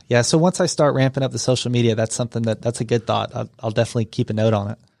 Yeah. So once I start ramping up the social media, that's something that's a good thought. I'll definitely keep a note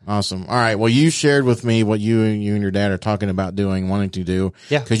on it. Awesome. All right. Well, you shared with me what you and your dad are talking about wanting to do.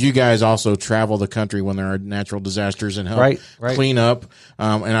 Yeah. Because you guys also travel the country when there are natural disasters and help clean up.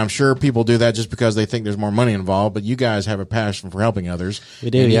 And I'm sure people do that just because they think there's more money involved, but you guys have a passion for helping others.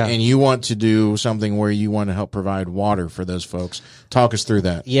 We do, And you want to do something where you want to help provide water for those folks. Talk us through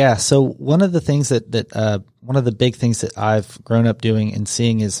that. Yeah. So one of the things one of the big things that I've grown up doing and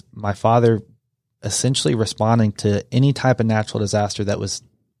seeing is my father essentially responding to any type of natural disaster that was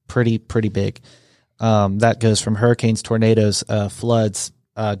pretty big. That goes from hurricanes, tornadoes, floods,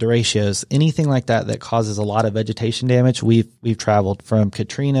 derechos, anything like that causes a lot of vegetation damage. We've traveled from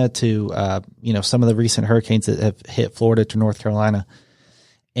Katrina to some of the recent hurricanes that have hit Florida to North Carolina.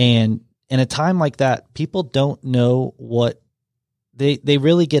 And in a time like that, people don't know what they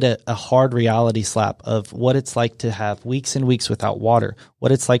really get a hard reality slap of what it's like to have weeks and weeks without water,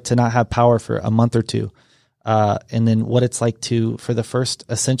 what it's like to not have power for a month or two. And then what it's like for the first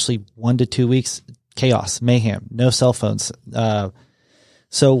essentially 1 to 2 weeks, chaos, mayhem, no cell phones.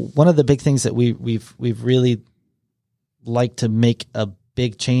 So one of the big things that we've really like to make a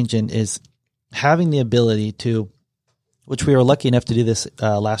big change in is having the ability to, which we were lucky enough to do this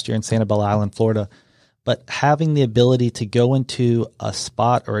last year in Sanibel Island, Florida, but having the ability to go into a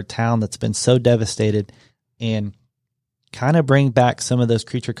spot or a town that's been so devastated and kind of bring back some of those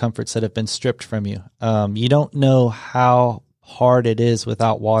creature comforts that have been stripped from you. You don't know how hard it is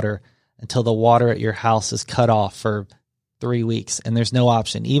without water until the water at your house is cut off for 3 weeks and there's no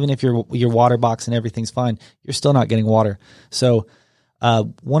option. Even if your water box and everything's fine, you're still not getting water. So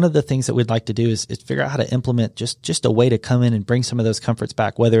one of the things that we'd like to do is figure out how to implement just a way to come in and bring some of those comforts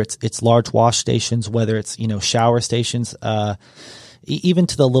back, whether it's large wash stations, whether it's shower stations, even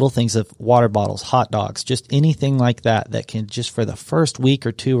to the little things of water bottles, hot dogs, just anything like that can just for the first week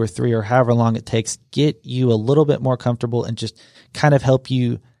or 2 or 3 or however long it takes, get you a little bit more comfortable and just kind of help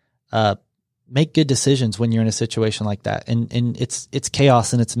you make good decisions when you're in a situation like that. And it's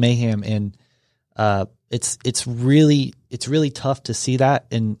chaos and it's mayhem and it's really tough to see that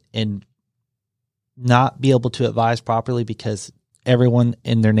and not be able to advise properly because everyone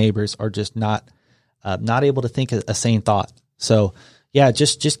and their neighbors are just not able to think a sane thought. So yeah,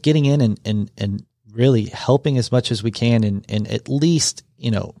 just getting in and really helping as much as we can and at least,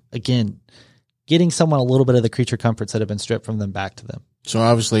 again, getting someone a little bit of the creature comforts that have been stripped from them back to them. So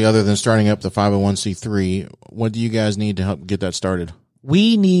obviously, other than starting up the 501c3, what do you guys need to help get that started?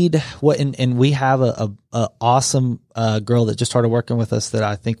 We need and we have a awesome girl that just started working with us that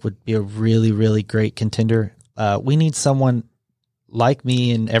I think would be a really, really great contender. We need someone like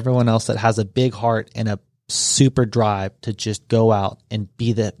me and everyone else that has a big heart and a super drive to just go out and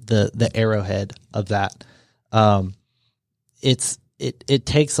be the arrowhead of that. It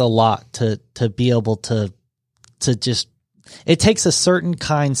takes a lot to be able to just, it takes a certain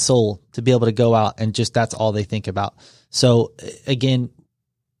kind soul to be able to go out and just, that's all they think about. So again,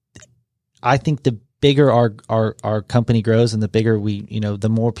 I think the bigger our company grows and the bigger the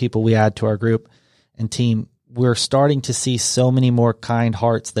more people we add to our group and team, we're starting to see so many more kind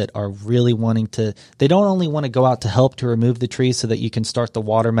hearts that are really wanting to, they don't only want to go out to help to remove the trees so that you can start the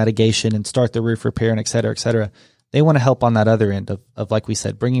water mitigation and start the roof repair and et cetera, et cetera. They want to help on that other end of, like we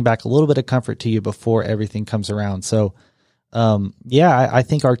said, bringing back a little bit of comfort to you before everything comes around. So, I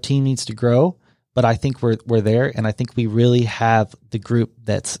think our team needs to grow, but I think we're there. And I think we really have the group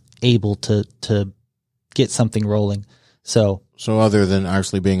that's able to get something rolling. So other than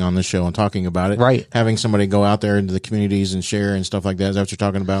actually being on the show and talking about it, right, having somebody go out there into the communities and share and stuff like that. Is that what you're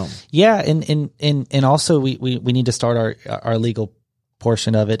talking about? Yeah. And also we need to start our legal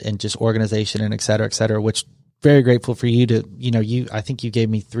portion of it and just organization and et cetera, which very grateful for you to, I think you gave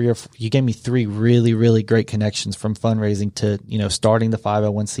me three really, really great connections from fundraising to, starting the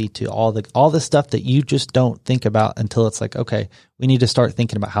 501c to all the stuff that you just don't think about until it's like, okay, we need to start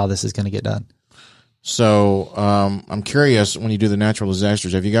thinking about how this is going to get done. So, I'm curious, when you do the natural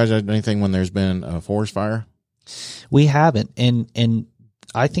disasters, have you guys had anything when there's been a forest fire? We haven't. And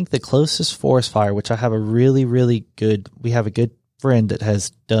I think the closest forest fire, which I have we have a good friend that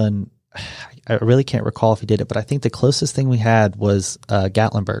has done, I really can't recall if he did it, but I think the closest thing we had was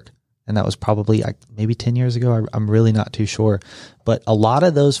Gatlinburg, and that was probably maybe 10 years ago. I'm really not too sure. But a lot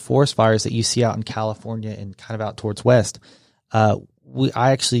of those forest fires that you see out in California and kind of out towards west, we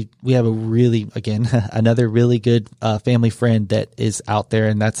have another really good family friend that is out there,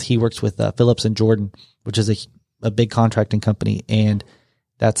 and he works with Phillips and Jordan, which is a big contracting company, and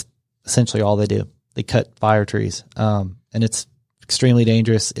that's essentially all they do. They cut fire trees, and it's extremely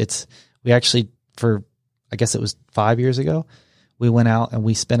dangerous. We actually, I guess it was 5 years ago, we went out and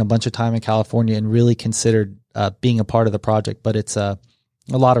we spent a bunch of time in California and really considered being a part of the project, but it's a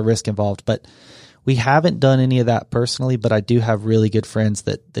lot of risk involved. But we haven't done any of that personally, but I do have really good friends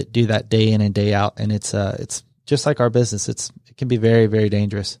that do that day in and day out, and it's just like our business. It can be very, very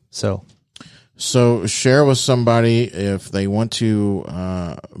dangerous. So share with somebody if they want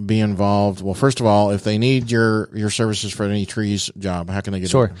to be involved. Well, first of all, if they need your services for any TreeJob, how can they get it?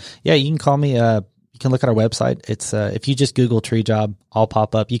 Sure. Yeah, you can call me. You can look at our website. It's if you just Google TreeJob, I'll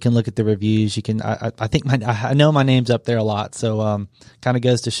pop up. You can look at the reviews. You can. I think I know my name's up there a lot, so kind of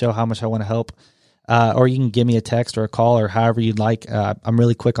goes to show how much I want to help. Or you can give me a text or a call or however you'd like. I'm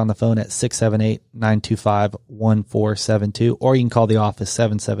really quick on the phone at 678-925-1472, or you can call the office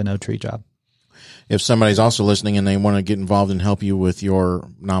 770-TreeJob. If somebody's also listening and they want to get involved and help you with your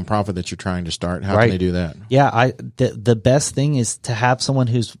nonprofit that you're trying to start, how can they do that? Yeah, the best thing is to have someone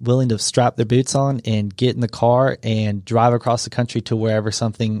who's willing to strap their boots on and get in the car and drive across the country to wherever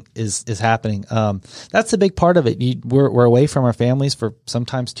something is happening. That's a big part of it. We're away from our families for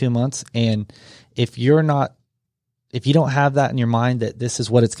sometimes 2 months, and if you don't have that in your mind that this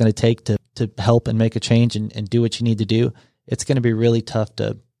is what it's going to take to help and make a change and do what you need to do, it's going to be really tough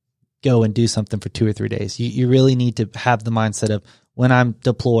to go and do something for 2 or 3 days. You really need to have the mindset of, when I'm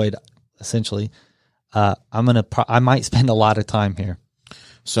deployed, essentially, I might spend a lot of time here.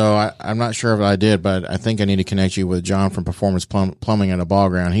 So I'm not sure if I did, but I think I need to connect you with John from Performance Plumbing at a Ball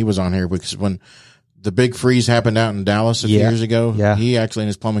Ground. He was on here because when the big freeze happened out in Dallas a few years ago, he actually and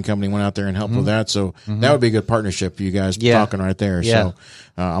his plumbing company went out there and helped with that. So that would be a good partnership for you guys talking right there. Yeah. So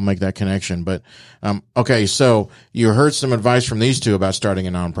I'll make that connection. But okay, so you heard some advice from these two about starting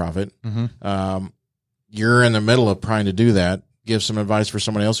a nonprofit. You're in the middle of trying to do that. Give some advice for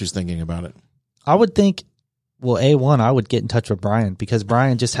somebody else who's thinking about it. I would think, well, I would get in touch with Brian, because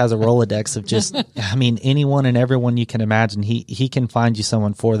Brian just has a Rolodex of just, anyone and everyone you can imagine. He can find you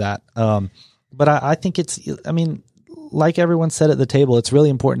someone for that. But I think like everyone said at the table, it's really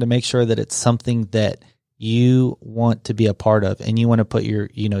important to make sure that it's something that you want to be a part of and you want to put your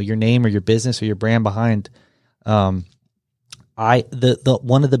name or your business or your brand behind. One of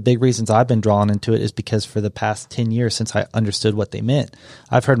the big reasons I've been drawn into it is because for the past 10 years since I understood what they meant,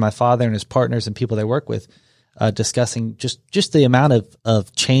 I've heard my father and his partners and people they work with discussing just the amount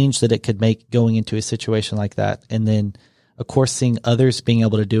of change that it could make going into a situation like that. And then, of course, seeing others being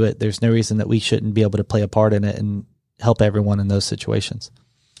able to do it, there's no reason that we shouldn't be able to play a part in it and help everyone in those situations.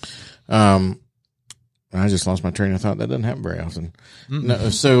 I just lost my train of thought. That doesn't happen very often. No,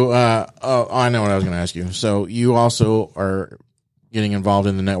 so, I know what I was going to ask you. So you also are getting involved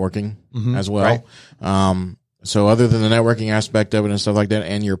in the networking as well. Right. So other than the networking aspect of it and stuff like that,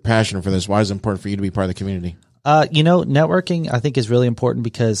 and your passion for this, why is it important for you to be part of the community? Networking I think is really important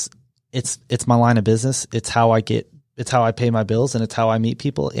because it's my line of business. It's how I pay my bills, and it's how I meet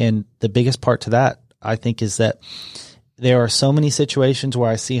people. And the biggest part to that, I think, is that there are so many situations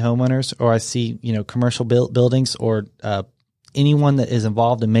where I see homeowners or I see, commercial buildings or anyone that is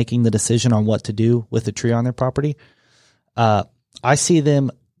involved in making the decision on what to do with the tree on their property. I see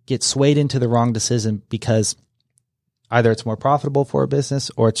them get swayed into the wrong decision because either it's more profitable for a business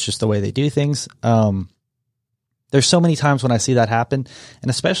or it's just the way they do things. There's so many times when I see that happen,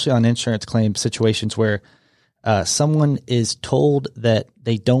 and especially on insurance claim situations where someone is told that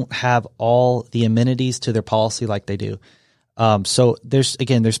they don't have all the amenities to their policy like they do. So there's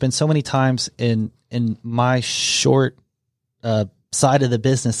been so many times in my short side of the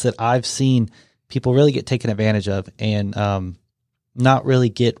business that I've seen people really get taken advantage of and not really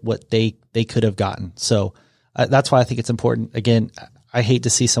get what they could have gotten. So that's why I think it's important. Again, I hate to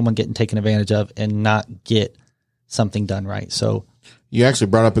see someone getting taken advantage of and not get something done right. So you actually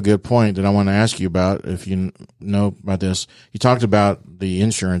brought up a good point that I want to ask you about. If you know about this, you talked about the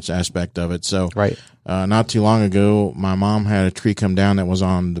insurance aspect of it. So right. Not too long ago, my mom had a tree come down that was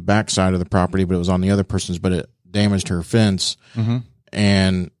on the back side of the property, but it was on the other person's, but it damaged her fence. Mm-hmm.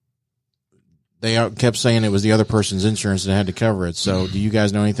 And they kept saying it was the other person's insurance that had to cover it. So do you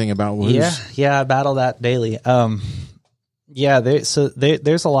guys know anything about who's? Yeah, I battle that daily. There's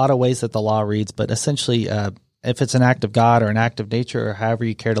a lot of ways that the law reads, but essentially, if it's an act of God or an act of nature or however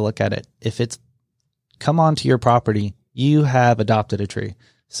you care to look at it, if it's come onto your property, you have adopted a tree.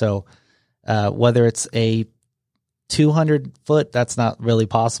 So whether it's a 200-foot, that's not really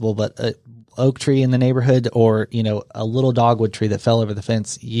possible, but a oak tree in the neighborhood or, a little dogwood tree that fell over the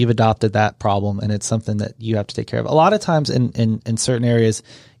fence, you've adopted that problem, and it's something that you have to take care of. A lot of times in certain areas,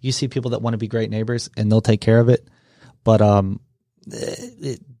 you see people that want to be great neighbors and they'll take care of it, but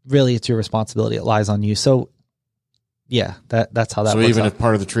it's your responsibility. It lies on you. So yeah, that's how that works. So even out. if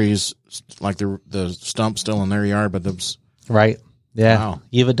part of the trees, like the stump's still in their yard, but the right. Yeah. Wow.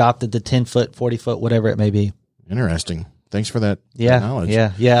 You've adopted the 10-foot, 40-foot, whatever it may be. Interesting. Thanks for that knowledge. Yeah.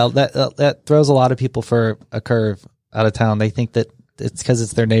 That throws a lot of people for a curve out of town. They think that it's because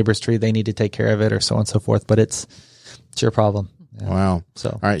it's their neighbor's tree, they need to take care of it or so on and so forth, but it's your problem. Yeah. Wow. So,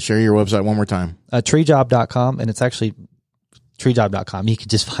 all right, share your website one more time. TreeJob.com, and it's actually TreeJob.com. You can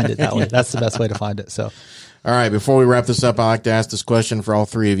just find it that way. That's the best way to find it. So, all right, before we wrap this up, I like to ask this question for all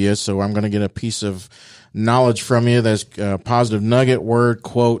three of you. So I'm going to get a piece of knowledge from you. That's a positive nugget, word,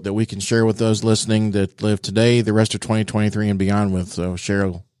 quote that we can share with those listening that live today, the rest of 2023 and beyond with. So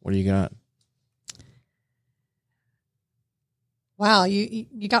Cheryl, what do you got? Wow,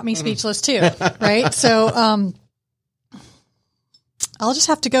 you got me speechless too, right? So I'll just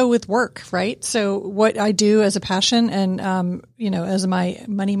have to go with work, right? So what I do as a passion and as my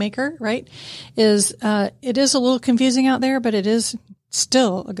moneymaker, right, is it is a little confusing out there, but it is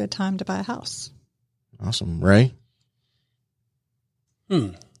still a good time to buy a house. Awesome. Ray?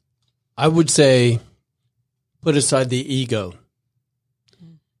 I would say put aside the ego.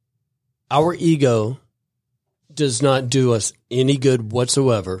 Our ego does not do us any good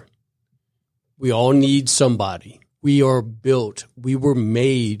whatsoever. We all need somebody. We are built. We were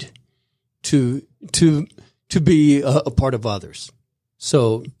made to be a part of others.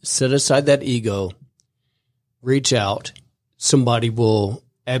 So set aside that ego, reach out. Somebody will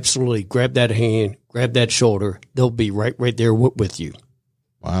absolutely grab that hand, grab that shoulder. They'll be right there with you.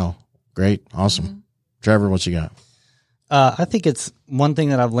 Wow. Great. Awesome. Mm-hmm. Trevor, what you got? I think it's one thing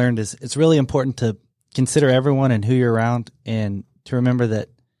that I've learned is it's really important to consider everyone and who you're around, and to remember that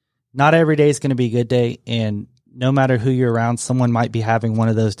not every day is going to be a good day, and no matter who you're around, someone might be having one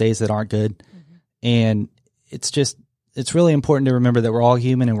of those days that aren't good. Mm-hmm. And it's really important to remember that we're all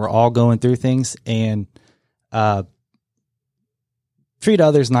human and we're all going through things, and treat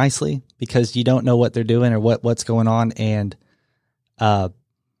others nicely because you don't know what they're doing or what's going on. And it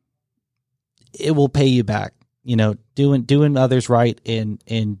will pay you back. Doing others right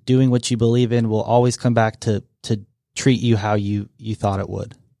and doing what you believe in will always come back to treat you how you thought it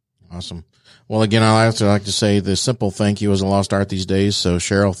would. Awesome. Well, again, I also like to say the simple thank you is a lost art these days. So,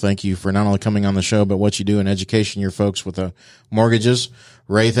 Cheryl, thank you for not only coming on the show, but what you do in education your folks with the mortgages.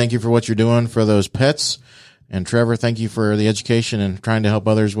 Ray, thank you for what you're doing for those pets. And Trevor, thank you for the education and trying to help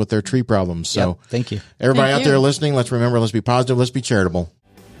others with their tree problems. So, thank you. Everybody out there listening, let's be positive, let's be charitable.